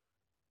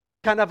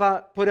 kind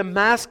of put a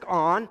mask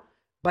on,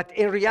 but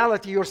in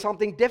reality you're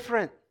something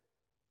different.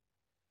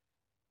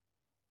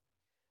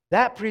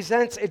 That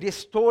presents a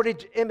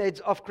distorted image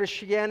of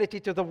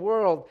Christianity to the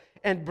world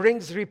and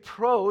brings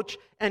reproach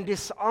and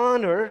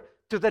dishonor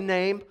to the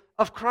name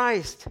of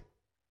Christ.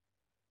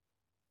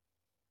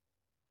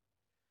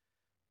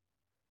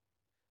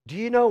 Do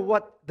you know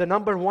what the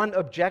number one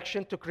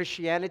objection to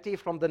Christianity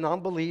from the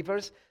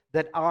non-believers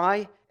that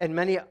I and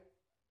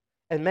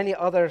many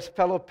other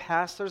fellow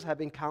pastors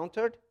have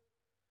encountered?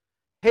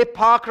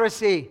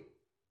 Hypocrisy.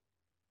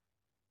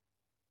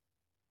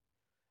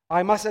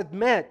 I must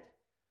admit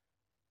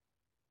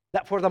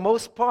that for the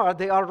most part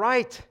they are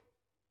right.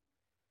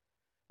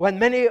 When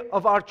many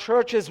of our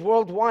churches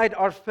worldwide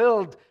are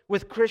filled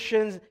with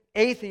Christian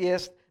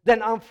atheists,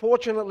 then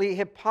unfortunately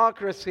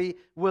hypocrisy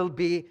will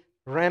be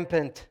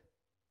rampant.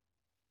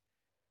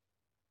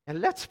 And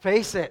let's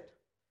face it,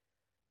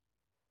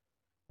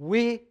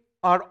 we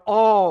are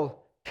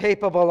all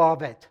capable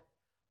of it.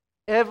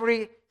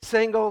 Every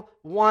single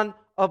one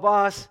of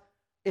us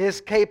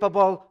is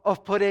capable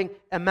of putting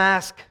a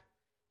mask,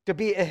 to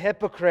be a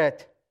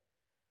hypocrite.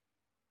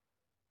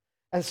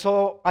 And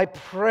so I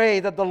pray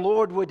that the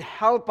Lord would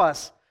help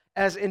us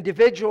as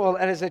individuals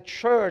and as a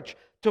church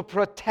to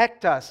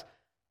protect us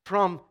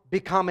from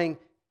becoming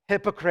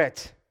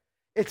hypocrites.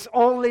 It's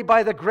only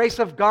by the grace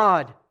of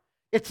God,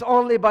 it's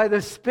only by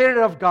the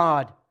Spirit of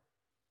God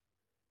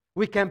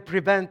we can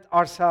prevent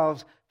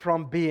ourselves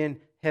from being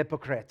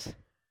hypocrites.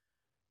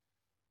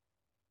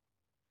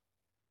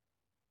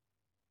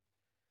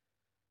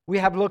 We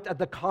have looked at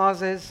the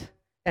causes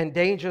and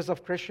dangers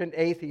of Christian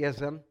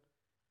atheism.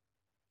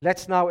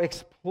 Let's now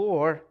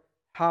explore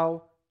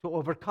how to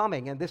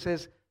overcoming. And this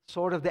is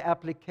sort of the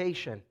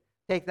application.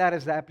 Take that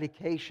as the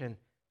application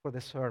for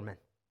the sermon.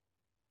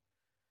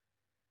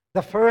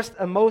 The first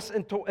and most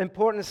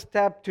important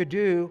step to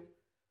do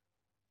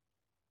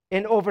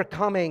in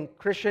overcoming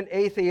Christian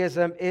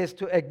atheism is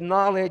to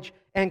acknowledge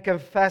and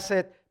confess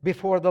it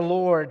before the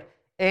Lord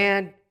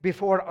and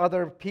before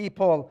other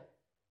people.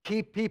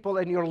 Keep people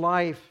in your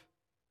life.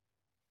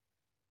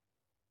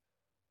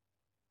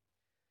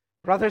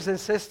 Brothers and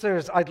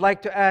sisters, I'd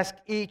like to ask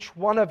each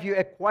one of you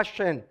a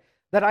question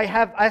that I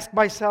have asked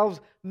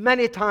myself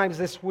many times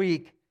this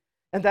week,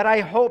 and that I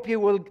hope you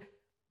will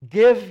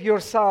give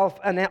yourself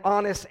an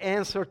honest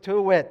answer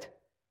to it.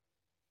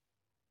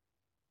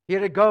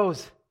 Here it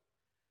goes.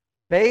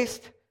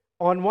 Based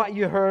on what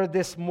you heard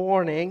this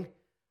morning,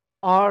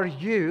 are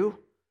you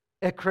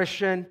a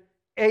Christian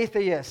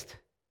atheist?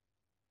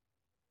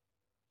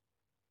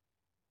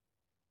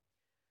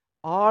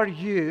 Are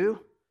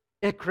you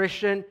a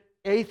Christian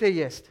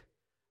atheist?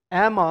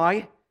 Am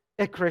I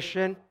a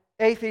Christian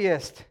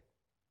atheist?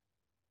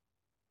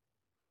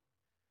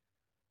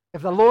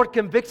 If the Lord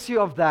convicts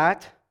you of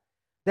that,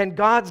 then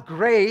God's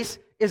grace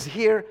is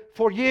here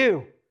for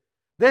you.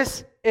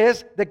 This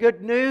is the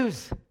good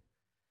news.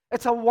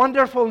 It's a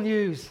wonderful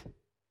news.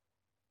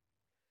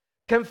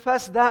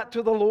 Confess that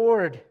to the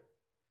Lord.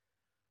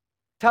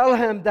 Tell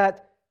Him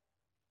that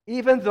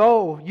even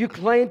though you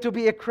claim to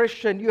be a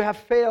Christian, you have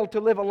failed to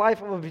live a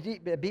life of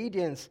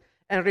obedience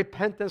and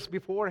repentance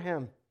before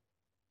Him.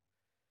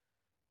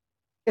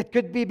 It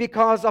could be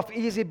because of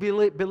easy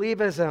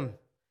believism,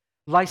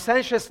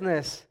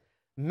 licentiousness,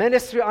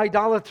 ministry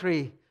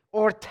idolatry,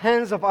 or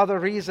tens of other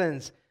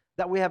reasons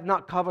that we have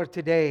not covered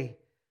today.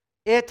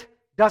 It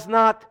does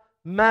not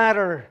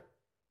matter.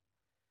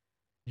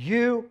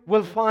 You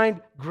will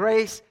find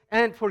grace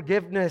and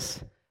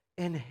forgiveness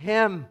in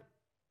Him,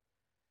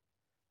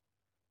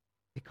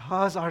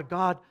 because our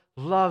God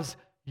loves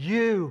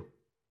you.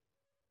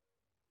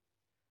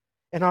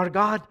 And our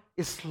God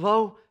is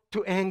slow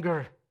to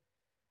anger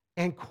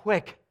and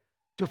quick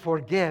to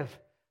forgive.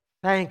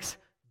 Thanks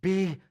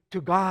be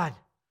to God.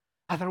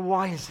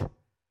 Otherwise,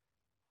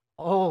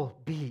 all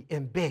be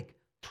in big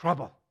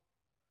trouble.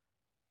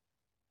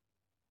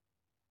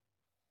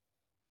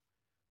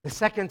 The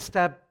second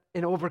step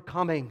in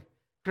overcoming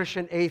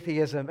Christian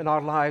atheism in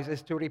our lives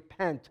is to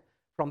repent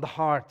from the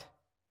heart.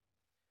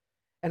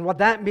 And what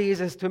that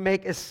means is to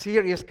make a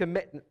serious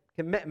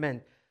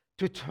commitment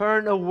to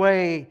turn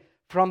away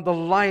from the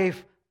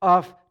life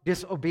of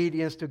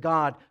disobedience to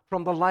God,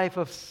 from the life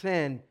of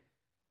sin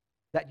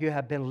that you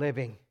have been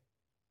living.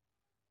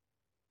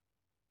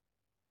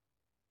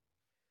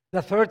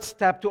 The third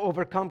step to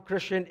overcome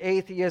Christian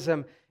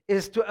atheism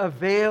is to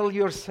avail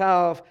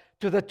yourself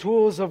to the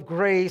tools of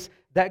grace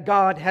that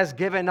God has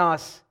given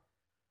us: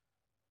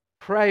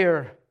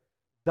 prayer,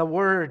 the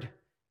Word,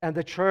 and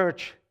the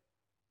church.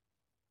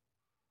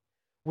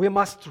 We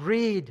must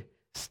read,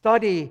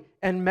 study,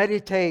 and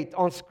meditate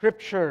on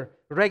Scripture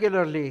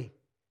regularly,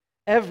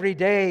 every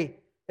day,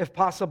 if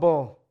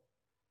possible.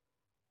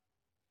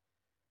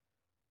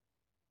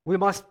 We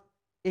must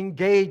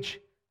engage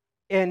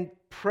in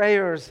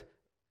prayers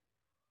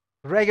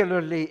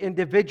regularly,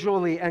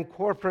 individually, and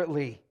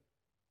corporately.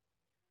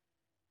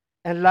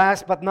 And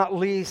last but not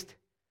least,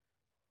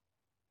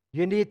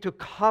 you need to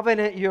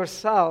covenant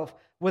yourself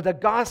with a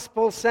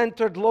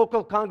gospel-centered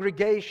local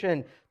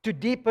congregation to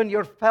deepen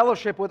your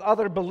fellowship with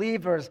other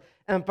believers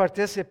and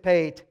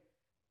participate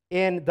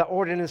in the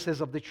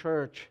ordinances of the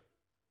church.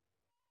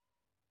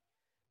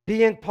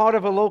 Being part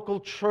of a local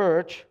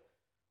church,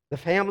 the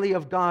family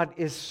of God,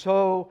 is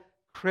so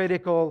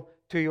critical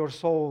to your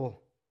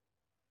soul.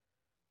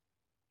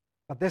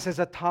 But this is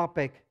a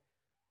topic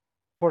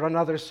for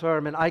another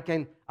sermon. I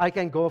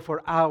can go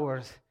for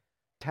hours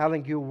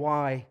telling you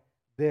why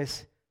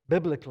this,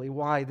 biblically,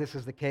 why this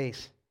is the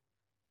case.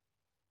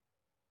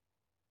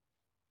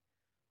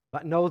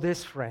 But know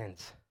this,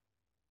 friends.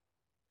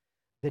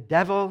 The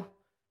devil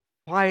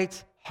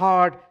fights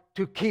hard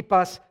to keep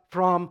us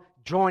from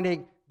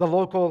joining the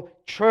local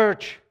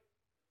church.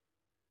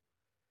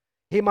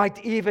 He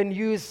might even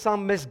use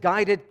some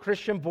misguided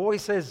Christian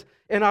voices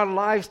in our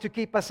lives to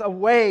keep us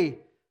away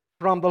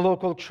from the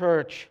local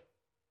church.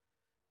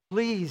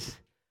 Please,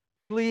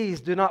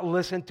 please do not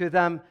listen to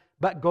them,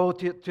 but go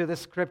to the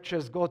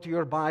Scriptures, go to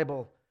your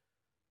Bible.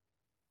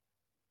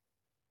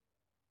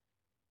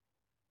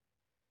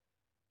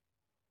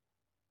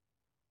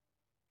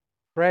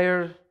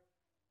 Prayer,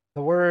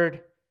 the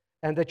Word,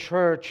 and the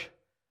church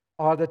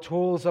are the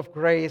tools of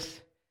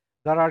grace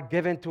that are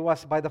given to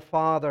us by the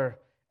Father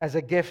as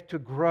a gift to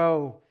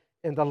grow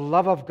in the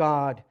love of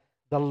God,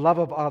 the love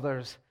of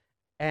others,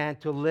 and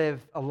to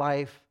live a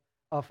life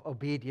of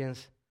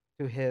obedience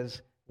to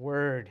His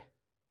Word.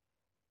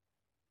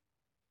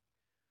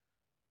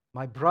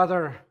 My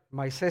brother,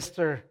 my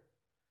sister,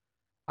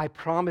 I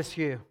promise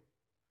you,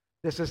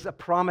 this is a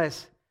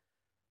promise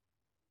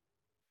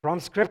from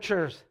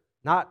Scriptures,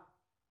 not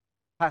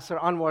Pastor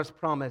Anwar's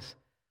promise,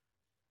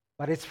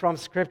 but it's from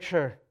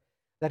Scripture,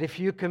 that if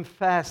you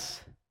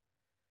confess,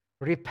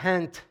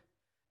 repent,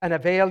 and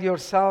avail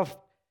yourself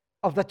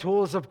of the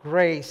tools of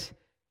grace,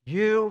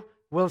 you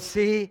will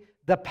see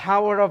the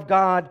power of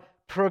God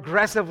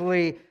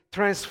progressively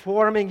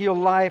transforming your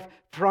life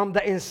from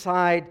the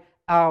inside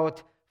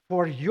out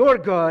for your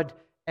good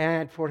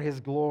and for His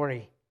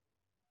glory.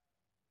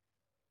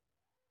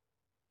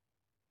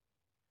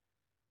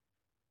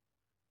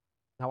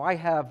 Now, I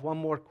have one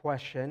more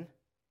question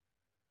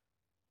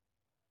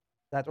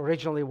that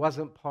originally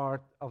wasn't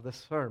part of the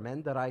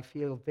sermon that I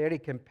feel very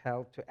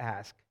compelled to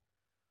ask.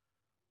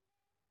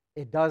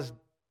 It does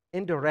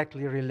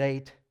indirectly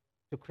relate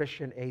to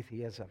Christian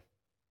atheism.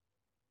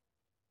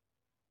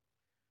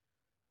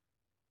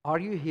 Are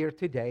you here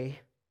today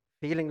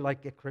feeling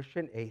like a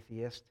Christian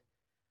atheist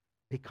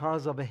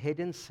because of a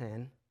hidden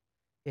sin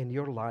in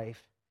your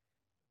life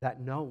that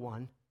no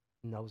one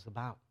knows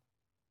about?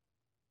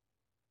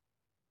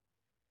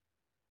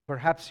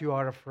 Perhaps you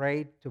are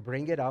afraid to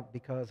bring it up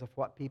because of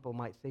what people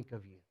might think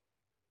of you.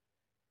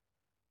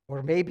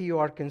 Or maybe you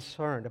are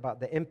concerned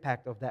about the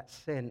impact of that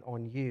sin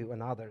on you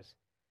and others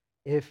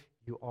if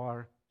you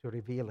are to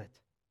reveal it.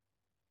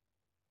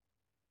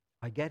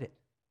 I get it.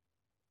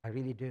 I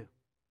really do.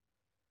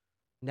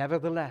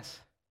 Nevertheless,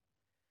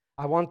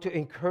 I want to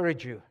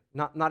encourage you,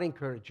 not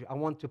encourage you, I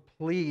want to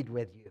plead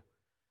with you.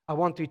 I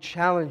want to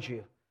challenge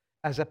you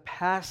as a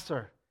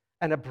pastor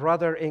and a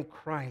brother in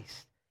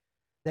Christ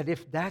that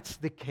if that's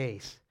the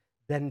case,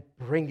 then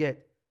bring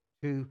it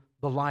to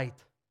the light.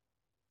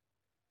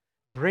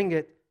 Bring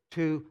it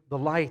to the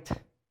light.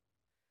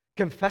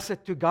 Confess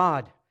it to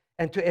God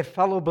and to a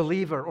fellow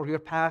believer or your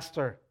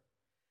pastor.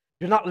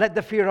 Do not let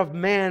the fear of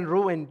man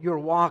ruin your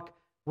walk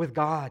with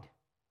God.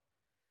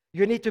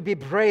 You need to be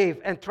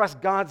brave and trust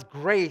God's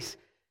grace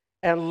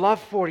and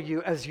love for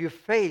you as you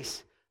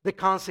face the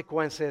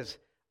consequences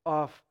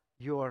of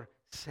your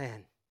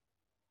sin.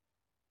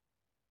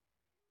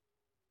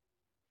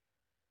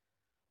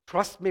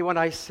 Trust me when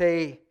I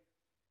say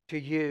to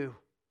you,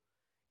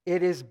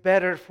 it is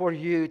better for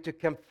you to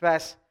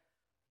confess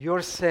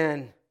your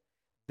sin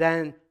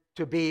than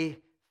to be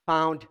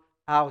found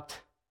out.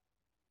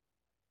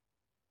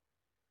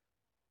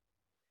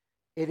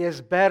 It is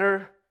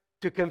better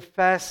to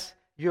confess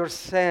your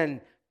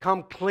sin,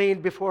 come clean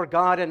before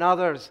God and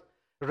others,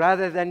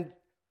 rather than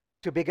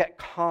to get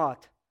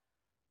caught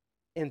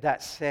in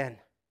that sin.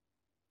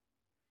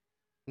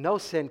 No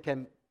sin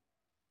can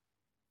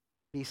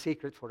be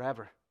secret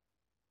forever.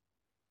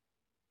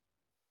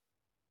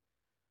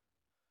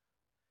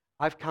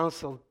 I've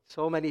counseled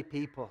so many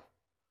people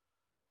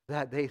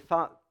that they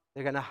thought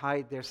they're going to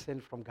hide their sin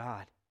from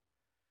God.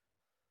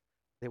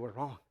 They were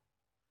wrong.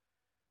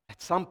 At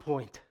some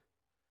point,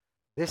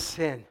 this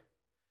sin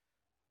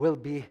will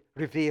be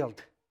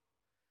revealed.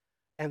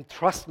 And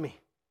trust me,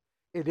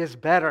 it is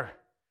better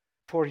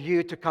for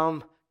you to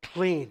come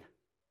clean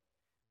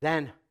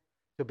than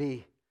to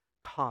be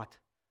caught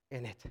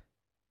in it.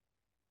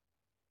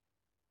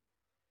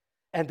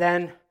 And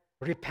then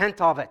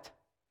repent of it.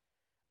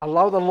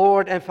 Allow the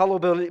Lord and fellow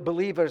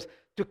believers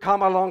to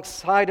come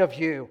alongside of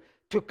you,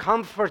 to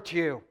comfort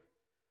you,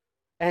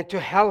 and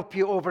to help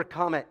you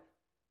overcome it.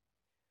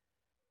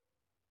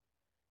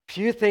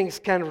 Few things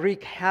can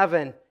wreak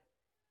havoc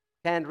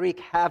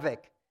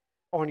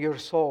on your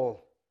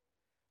soul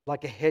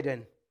like a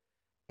hidden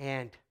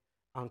and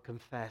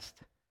unconfessed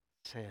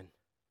sin.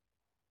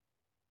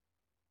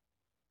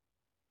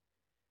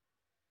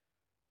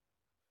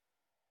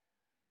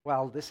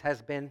 Well, this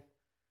has been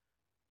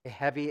a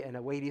heavy and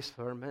a weighty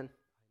sermon,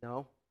 I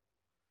know.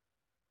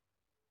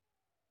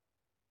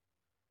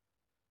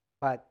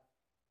 But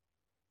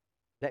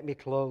let me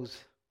close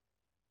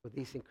with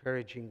these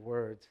encouraging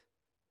words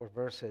or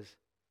verses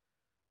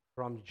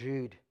from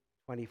Jude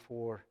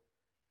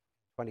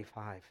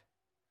 24:25.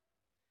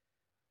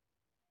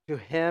 To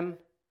him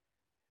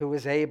who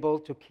is able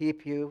to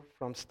keep you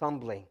from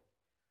stumbling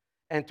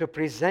and to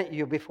present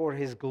you before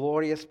his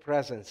glorious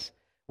presence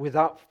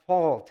without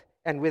fault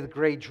and with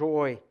great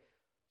joy,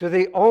 to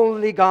the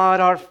only God,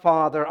 our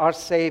Father, our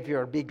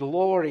Savior, be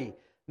glory,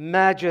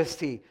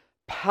 majesty,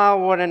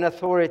 power, and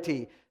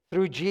authority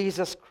through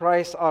Jesus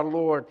Christ our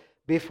Lord,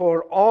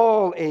 before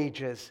all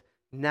ages,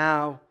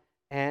 now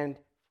and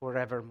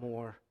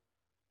forevermore.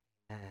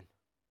 Amen.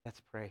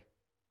 Let's pray.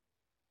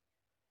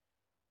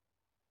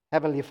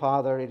 Heavenly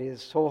Father, it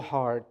is so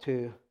hard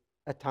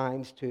at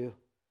times to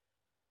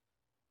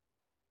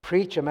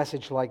preach a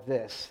message like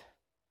this,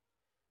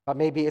 but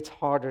maybe it's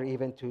harder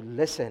even to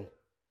listen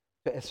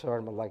to a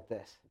sermon like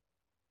this.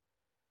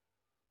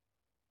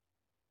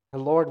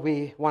 And Lord,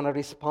 we want to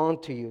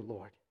respond to you,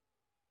 Lord.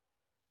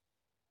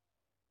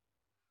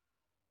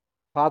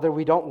 Father,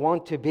 we don't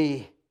want to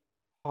be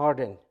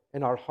hardened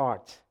in our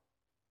hearts.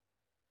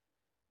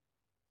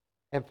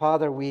 And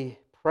Father, we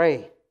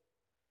pray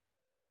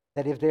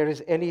that if there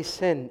is any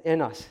sin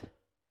in us,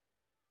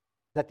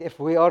 that if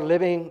we are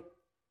living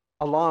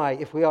a lie,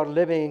 if we are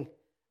living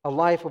a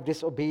life of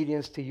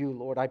disobedience to you,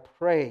 Lord, I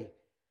pray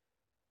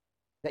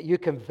that you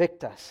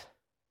convict us.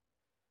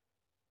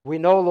 We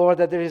know, Lord,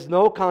 that there is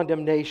no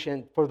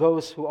condemnation for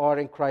those who are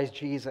in Christ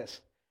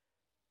Jesus.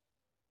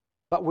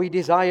 But we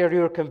desire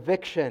your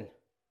conviction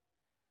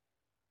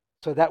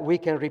so that we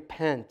can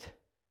repent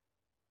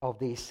of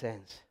these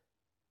sins.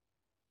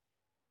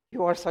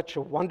 You are such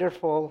a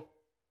wonderful,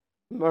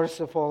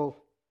 merciful,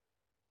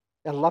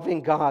 and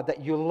loving God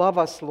that you love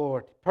us,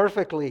 Lord,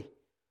 perfectly,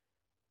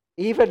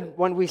 even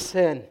when we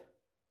sin.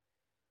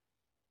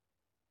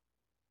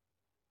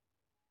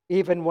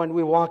 even when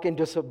we walk in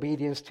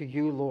disobedience to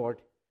you, Lord,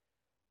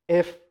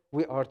 if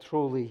we are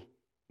truly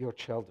your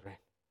children.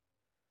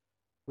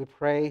 We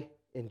pray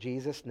in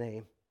Jesus'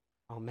 name.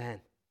 Amen.